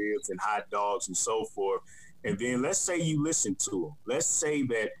barbecue ribs and hot dogs and so forth. And then let's say you listen to them. Let's say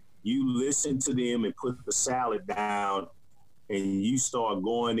that you listen to them and put the salad down and you start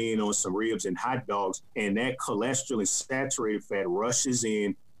going in on some ribs and hot dogs, and that cholesterol and saturated fat rushes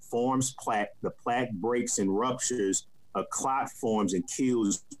in, forms plaque, the plaque breaks and ruptures, a clot forms and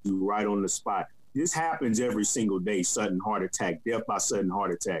kills you right on the spot. This happens every single day, sudden heart attack, death by sudden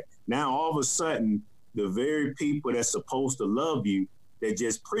heart attack. Now, all of a sudden, the very people that's supposed to love you, that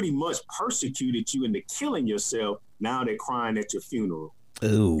just pretty much persecuted you into killing yourself, now they're crying at your funeral.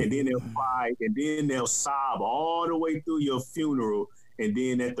 Ooh. And then they'll cry, and then they'll sob all the way through your funeral, and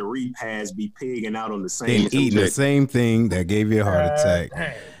then at the repast be pigging out on the same and eating the same thing that gave you a heart attack.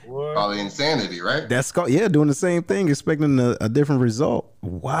 Probably insanity, right? That's called, yeah, doing the same thing, expecting a different result.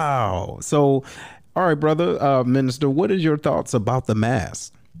 Wow. So, all right, brother, Minister, what is your thoughts about the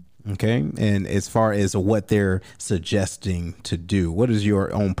mask? Okay. And as far as what they're suggesting to do, what is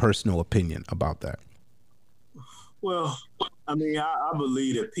your own personal opinion about that? Well, I mean, I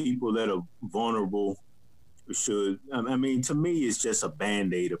believe that people that are vulnerable should, I mean, to me, it's just a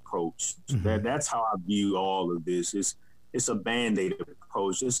Band-Aid approach. Mm-hmm. That's how I view all of this. It's a Band-Aid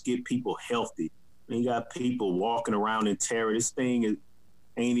approach. Just get people healthy. I mean, you got people walking around in terror. This thing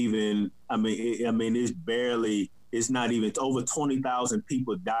ain't even, it's not even, over 20,000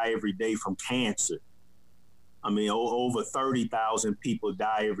 people die every day from cancer. I mean, over 30,000 people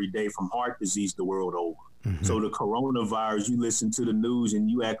die every day from heart disease the world over. Mm-hmm. So the coronavirus, you listen to the news and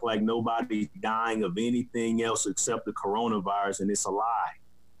you act like nobody's dying of anything else except the coronavirus, and it's a lie.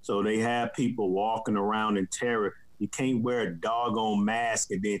 So they have people walking around in terror. You can't wear a doggone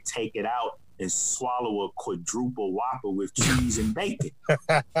mask and then take it out and swallow a quadruple Whopper with cheese and bacon.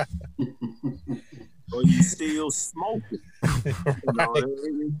 Or you still smoking. You know,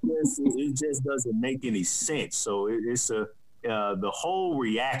 it just doesn't make any sense. So the whole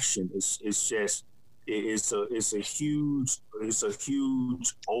reaction is just, it's a huge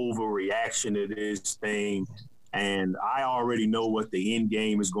overreaction to this thing, and I already know what the end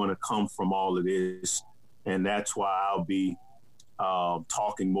game is going to come from all of this, and that's why I'll be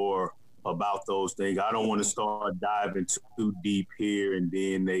talking more about those things. I don't want to start diving too deep here, and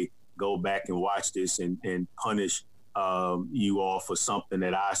then they go back and watch this and punish you all for something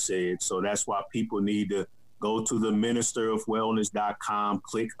that I said. So that's why people need to go to the ministerofwellness.com,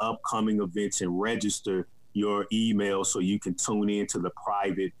 click upcoming events, and register your email so you can tune in to the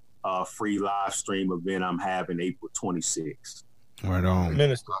private free live stream event I'm having April 26th. Right on.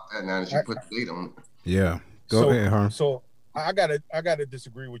 Minister. Now that you put the date on it. Yeah. Go ahead, huh? So I gotta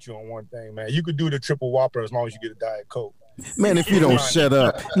disagree with you on one thing, man. You could do the triple Whopper as long as you get a Diet Coke. Man, if you don't shut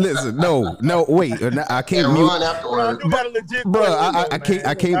up, listen. No, wait. I can't mute. Bro,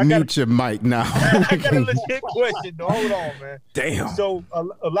 I can't mute your mic now. I got a legit question. Hold on, man. Damn. So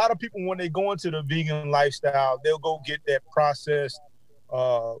a lot of people, when they go into the vegan lifestyle, they'll go get that processed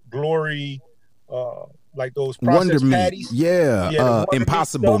glory, like those processed Wonder patties. Meat. Yeah.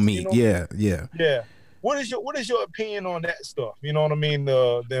 Impossible meat. Stuff, you know? Yeah. What is your opinion on that stuff? You know what I mean?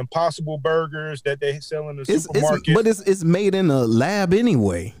 The Impossible burgers that they sell in the supermarket. But it's made in a lab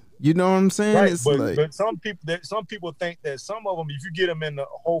anyway. You know what I'm saying? Right, but some people think that some of them, if you get them in the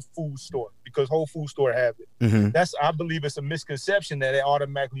Whole Foods store, because Whole Foods store have it, mm-hmm. I believe it's a misconception that it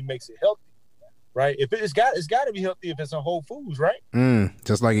automatically makes it healthy, right? If it's got to be healthy if it's on Whole Foods, right?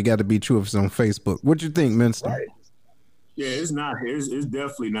 Just like it got to be true if it's on Facebook. What you think, Minister? Right. Yeah, it's not. It's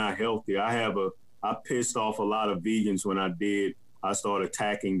definitely not healthy. I pissed off a lot of vegans when I started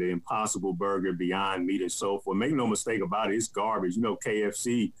attacking the Impossible Burger, Beyond Meat, and so forth. Make no mistake about it, it's garbage. You know,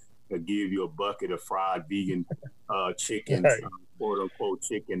 KFC will give you a bucket of fried vegan chicken, Right. quote unquote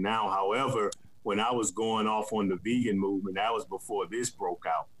chicken now. However, when I was going off on the vegan movement, that was before this broke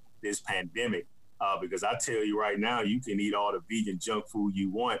out, this pandemic. Because I tell you right now, you can eat all the vegan junk food you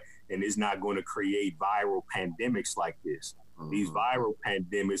want, and it's not going to create viral pandemics like this. These viral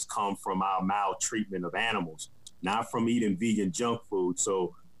pandemics come from our maltreatment of animals, not from eating vegan junk food.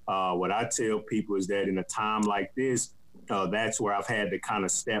 So what I tell people is that in a time like this, that's where I've had to kind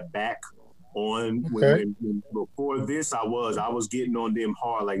of step back on. Okay. When before this, I was getting on them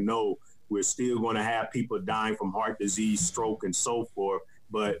hard, like, no, we're still going to have people dying from heart disease, stroke, and so forth.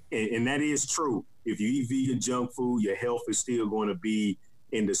 But, and that is true. If you eat vegan junk food, your health is still going to be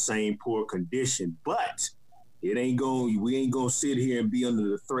in the same poor condition. But we ain't going to sit here and be under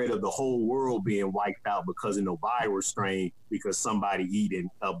the threat of the whole world being wiped out because of no virus strain because somebody eating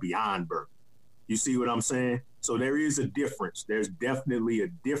a Beyond Burger. You see what I'm saying? So there is a difference. There's definitely a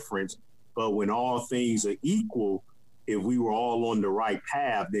difference. But when all things are equal, if we were all on the right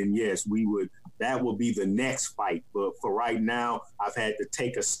path, then yes, that would be the next fight. But for right now, I've had to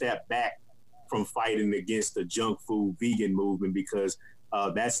take a step back from fighting against the junk food vegan movement because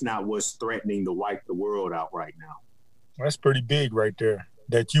that's not what's threatening to wipe the world out right now. That's pretty big right there.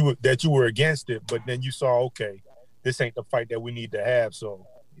 That you were against it, but then you saw, okay, this ain't the fight that we need to have. So,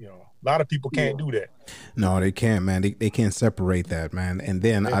 you know, a lot of people can't do that. No, they can't, man. They can't separate that, man. And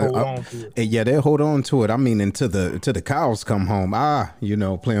then They hold on to it. Yeah, they hold on to it. I mean, until the cows come home.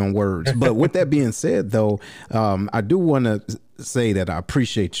 Play on words. But with that being said, though, I do want to say that I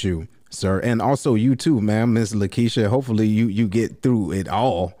appreciate you, sir, and also you too, man, Miss Lakeisha. Hopefully you get through it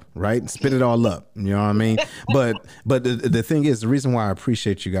all, right? Spit it all up. You know what I mean? But the thing is, the reason why I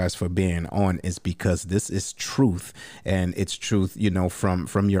appreciate you guys for being on is because this is truth, and it's truth, you know,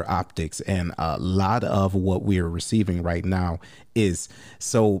 from your optics, and a lot of what we are receiving right now is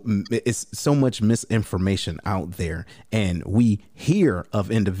so much misinformation out there, and we hear of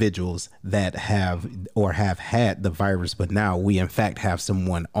individuals that have had the virus, but now we in fact have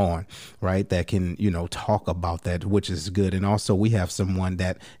someone on, right, that can, you know, talk about that, which is good. And also we have someone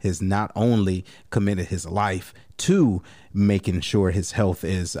that has not only committed his life to making sure his health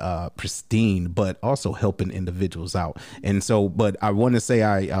is pristine, but also helping individuals out. And so, but I want to say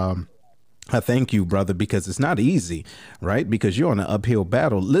I thank you, brother, because it's not easy, right? Because you're on an uphill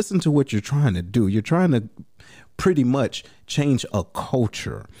battle. Listen to what you're trying to do. You're trying to pretty much change a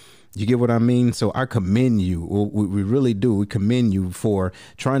culture. You get what I mean? So I commend you. We really do. We commend you for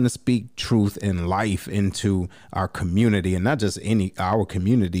trying to speak truth and life into our community, and not just our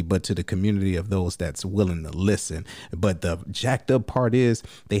community, but to the community of those that's willing to listen. But the jacked up part is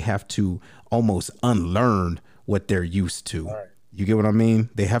they have to almost unlearn what they're used to. Right. You get what I mean?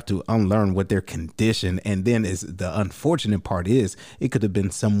 They have to unlearn what they're conditioned. And then the unfortunate part is it could have been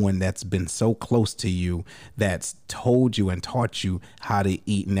someone that's been so close to you that's told you and taught you how to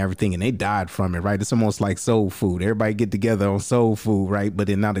eat and everything, and they died from it, right? It's almost like soul food. Everybody get together on soul food, right? But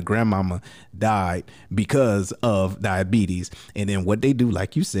then now the grandmama died because of diabetes. And then what they do,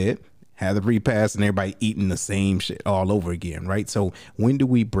 like you said, have the repast and everybody eating the same shit all over again, right? So when do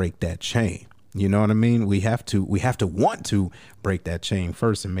we break that chain? You know what I mean? We have to want to break that chain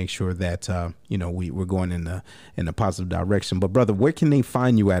first and make sure that, we're going in a positive direction. But brother, where can they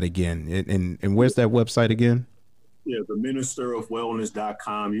find you at again? And where's that website again? Yeah, the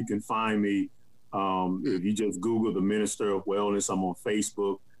ministerofwellness.com. You can find me. If you just Google the Minister of Wellness, I'm on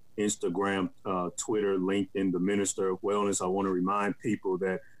Facebook, Instagram, Twitter, LinkedIn, the Minister of Wellness. I want to remind people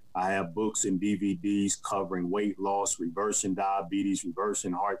that I have books and DVDs covering weight loss, reversing diabetes,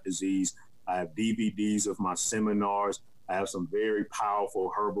 reversing heart disease. I have DVDs of my seminars. I have some very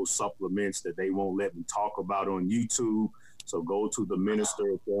powerful herbal supplements that they won't let me talk about on YouTube. So go to the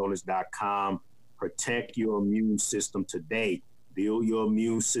ministerofwellness.com. Protect your immune system today. Build your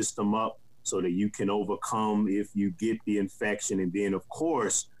immune system up so that you can overcome if you get the infection. And then, of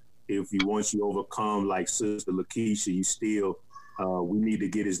course, once you overcome, like Sister Lakeisha, you still, we need to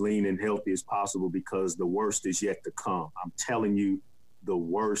get as lean and healthy as possible because the worst is yet to come. I'm telling you, the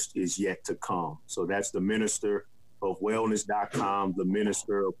worst is yet to come. So that's the ministerofwellness.com, the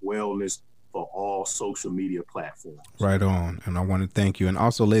Minister of Wellness for all social media platforms. Right on. And I want to thank you. And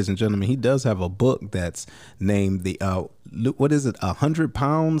also, ladies and gentlemen, he does have a book that's named 100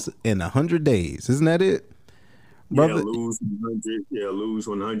 pounds in 100 days. Isn't that it, brother? Lose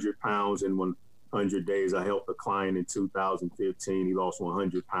 100 pounds in 100 days. I helped a client in 2015. He lost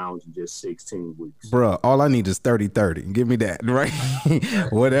 100 pounds in just 16 weeks. Bruh, all I need is 30-30. Give me that, right?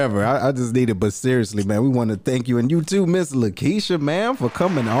 Whatever. I just need it. But seriously, man, we want to thank you. And you too, Miss Lakeisha, man, for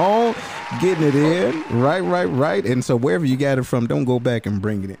coming on, getting it in. Right. And so wherever you got it from, don't go back and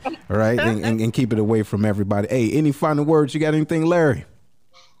bring it in. All right. And keep it away from everybody. Hey, any final words? You got anything, Larry?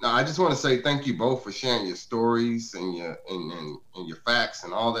 No, I just want to say thank you both for sharing your stories and your your facts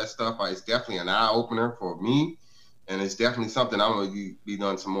and all that stuff. It's definitely an eye opener for me, and it's definitely something I'm going to be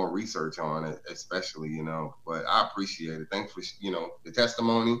doing some more research on, especially, But I appreciate it. Thanks for the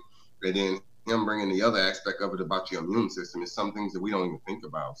testimony, and then him bringing the other aspect of it about your immune system is some things that we don't even think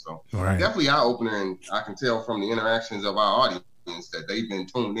about. So definitely eye opener, and I can tell from the interactions of our audience that they've been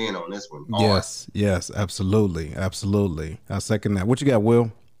tuned in on this one. Yes, absolutely. I second that. What you got,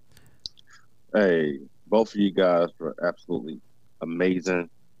 Will? Hey, both of you guys were absolutely amazing.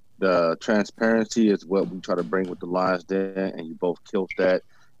 The transparency is what we try to bring with the Lions Den, and you both killed that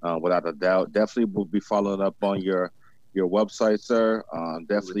without a doubt. Definitely will be following up on your website, sir.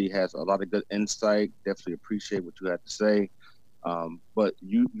 Definitely has a lot of good insight. Definitely appreciate what you had to say. But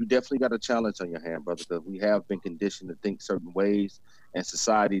you definitely got a challenge on your hand, brother, because we have been conditioned to think certain ways, and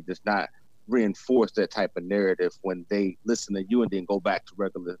society does not reinforce that type of narrative when they listen to you and then go back to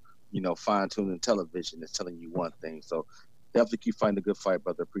regular fine-tuning television is telling you one thing. So definitely keep fighting a good fight,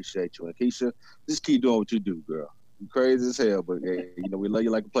 brother. Appreciate you. And Keisha, just keep doing what you do, girl. You crazy as hell, but hey, we love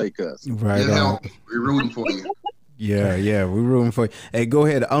you like a play cuss. Right on. We're rooting for you. Yeah, we're rooting for you. Hey, go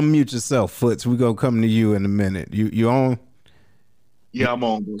ahead, unmute yourself, Foots. We're gonna come to you in a minute. You on? Yeah, I'm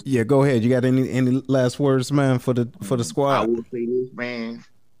on. Yeah, go ahead. You got any last words, man, for the squad? I will say this, man.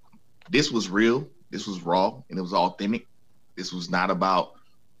 This was real. This was raw, and it was authentic. This was not about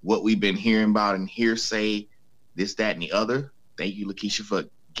what we've been hearing about and hearsay, this, that, and the other. Thank you, Lakeisha, for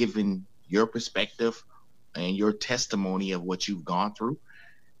giving your perspective and your testimony of what you've gone through.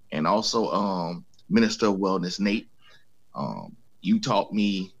 And also, Minister of Wellness, Nate, you taught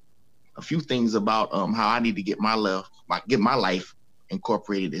me a few things about how I need to get my life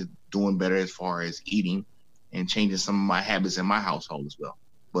incorporated in doing better as far as eating and changing some of my habits in my household as well.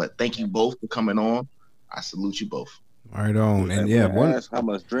 But thank you both for coming on. I salute you both. Right on. And how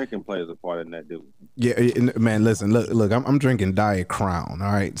much drinking plays a part in that, dude? Yeah, man, listen, look, I'm drinking Diet Crown. All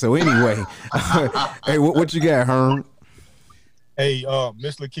right. So anyway, hey, what you got, Herm? Hey,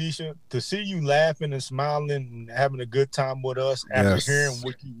 Miss Lakeisha, to see you laughing and smiling and having a good time with us after hearing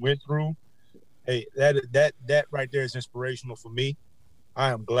what you went through, hey, that right there is inspirational for me.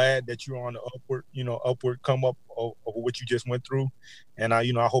 I am glad that you're on the upward come up of what you just went through. And I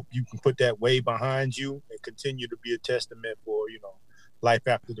hope you can put that wave behind you and continue to be a testament for, life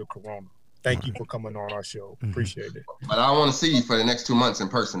after the corona. Thank you for coming on our show. Appreciate it. But I want to see you for the next 2 months in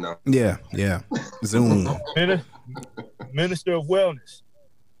person, though. Yeah. Zoom. Minister of Wellness.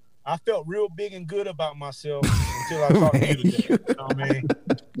 I felt real big and good about myself until I talked to you today. You know what I mean?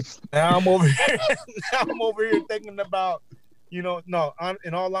 Now I'm over here thinking about, in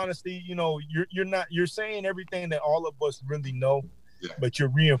all honesty, you're saying everything that all of us really know, but you're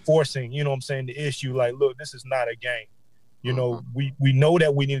reinforcing, the issue. Like, look, this is not a game. We know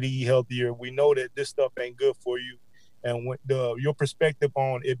that we need to eat healthier. We know that this stuff ain't good for you. And when your perspective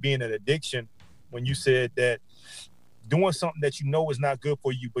on it being an addiction, when you said that doing something that you know is not good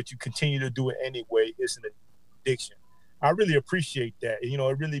for you, but you continue to do it anyway, it's an addiction. I really appreciate that. It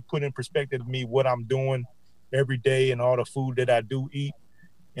really put in perspective to me what I'm doing every day and all the food that I do eat.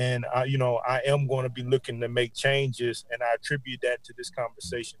 And I am going to be looking to make changes, and I attribute that to this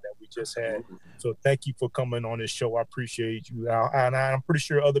conversation that we just had. So thank you for coming on this show. I appreciate you. And I'm pretty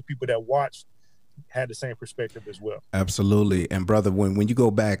sure other people that watched had the same perspective as well. Absolutely. And brother, when you go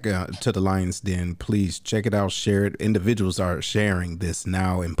back to the Lions Den, please check it out, share it. Individuals are sharing this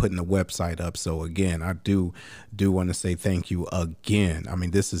now and putting the website up. So again, I do want to say thank you again. I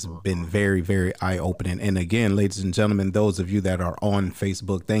mean, this has been very, very eye-opening. And again, ladies and gentlemen, those of you that are on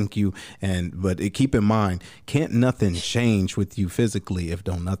Facebook, thank you. But keep in mind, can't nothing change with you physically if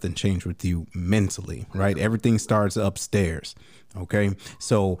don't nothing change with you mentally, right? Everything starts upstairs. Okay,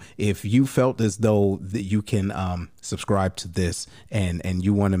 so if you felt as though that you can subscribe to this and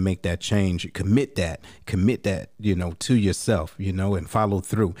you want to make that change, commit that, to yourself, and follow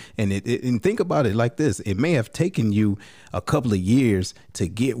through. And think about it like this. It may have taken you a couple of years to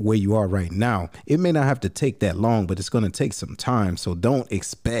get where you are right now. It may not have to take that long, but it's going to take some time. So don't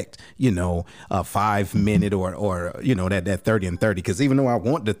expect, a 5 minute or that 30 and 30, because even though I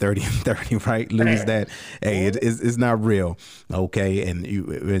want the 30 and 30, right, lose that. Hey, it's not real. Okay.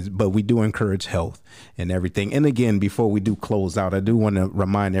 But we do encourage health and everything. And again, before we do close out, I do want to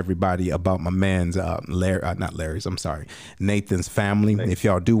remind everybody about my man's Nathan's family. If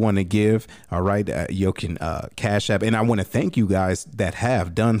y'all do want to give, all right, you can Cash App. And I want to thank you guys that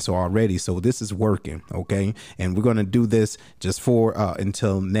have done so already. So this is working. Okay. And we're going to do this just for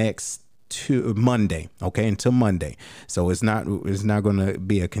until next Monday. Okay, until Monday. So it's not going to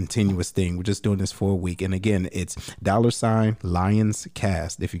be a continuous thing. We're just doing this for a week. And again, it's $Lions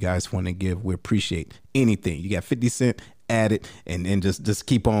Cast. If you guys want to give, we appreciate anything. You got 50 Cent, add it, and just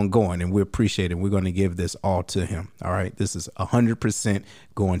keep on going, and we appreciate it. We're going to give this all to him. All right, this is 100%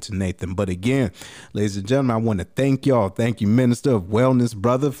 going to Nathan. But again, ladies and gentlemen, I want to thank y'all. Thank you, Minister of Wellness,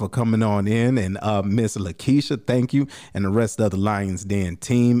 brother, for coming on in, and Miss Lakeisha, thank you, and the rest of the Lions Den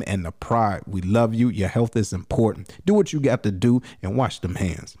team and the Pride. We love you. Your health is important. Do what you got to do and wash them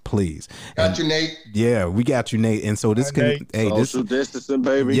hands, please. Got you, Nate. Yeah, we got you, Nate. And so this can, social distancing,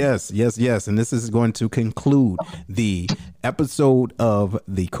 baby. Yes. And this is going to conclude the episode of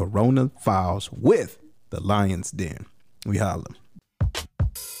the Corona Files with the Lions Den. We holla.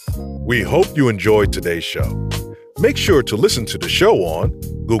 We hope you enjoyed today's show. Make sure to listen to the show on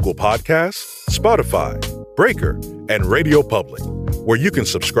Google Podcasts, Spotify, Breaker, and Radio Public, where you can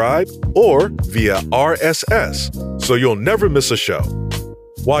subscribe, or via RSS, so you'll never miss a show.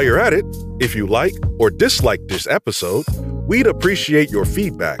 While you're at it, if you like or dislike this episode, we'd appreciate your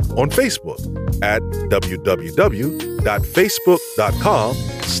feedback on Facebook at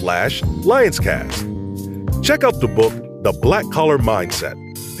www.facebook.com/LionsCast. Check out the book, The Black Collar Mindset,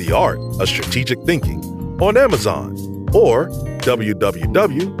 The Art of Strategic Thinking, on Amazon, or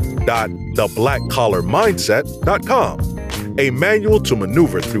www.theblackcollarmindset.com, a manual to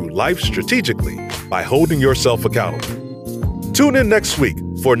maneuver through life strategically by holding yourself accountable. Tune in next week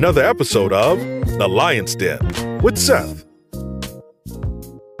for another episode of The Lions Den with Seth.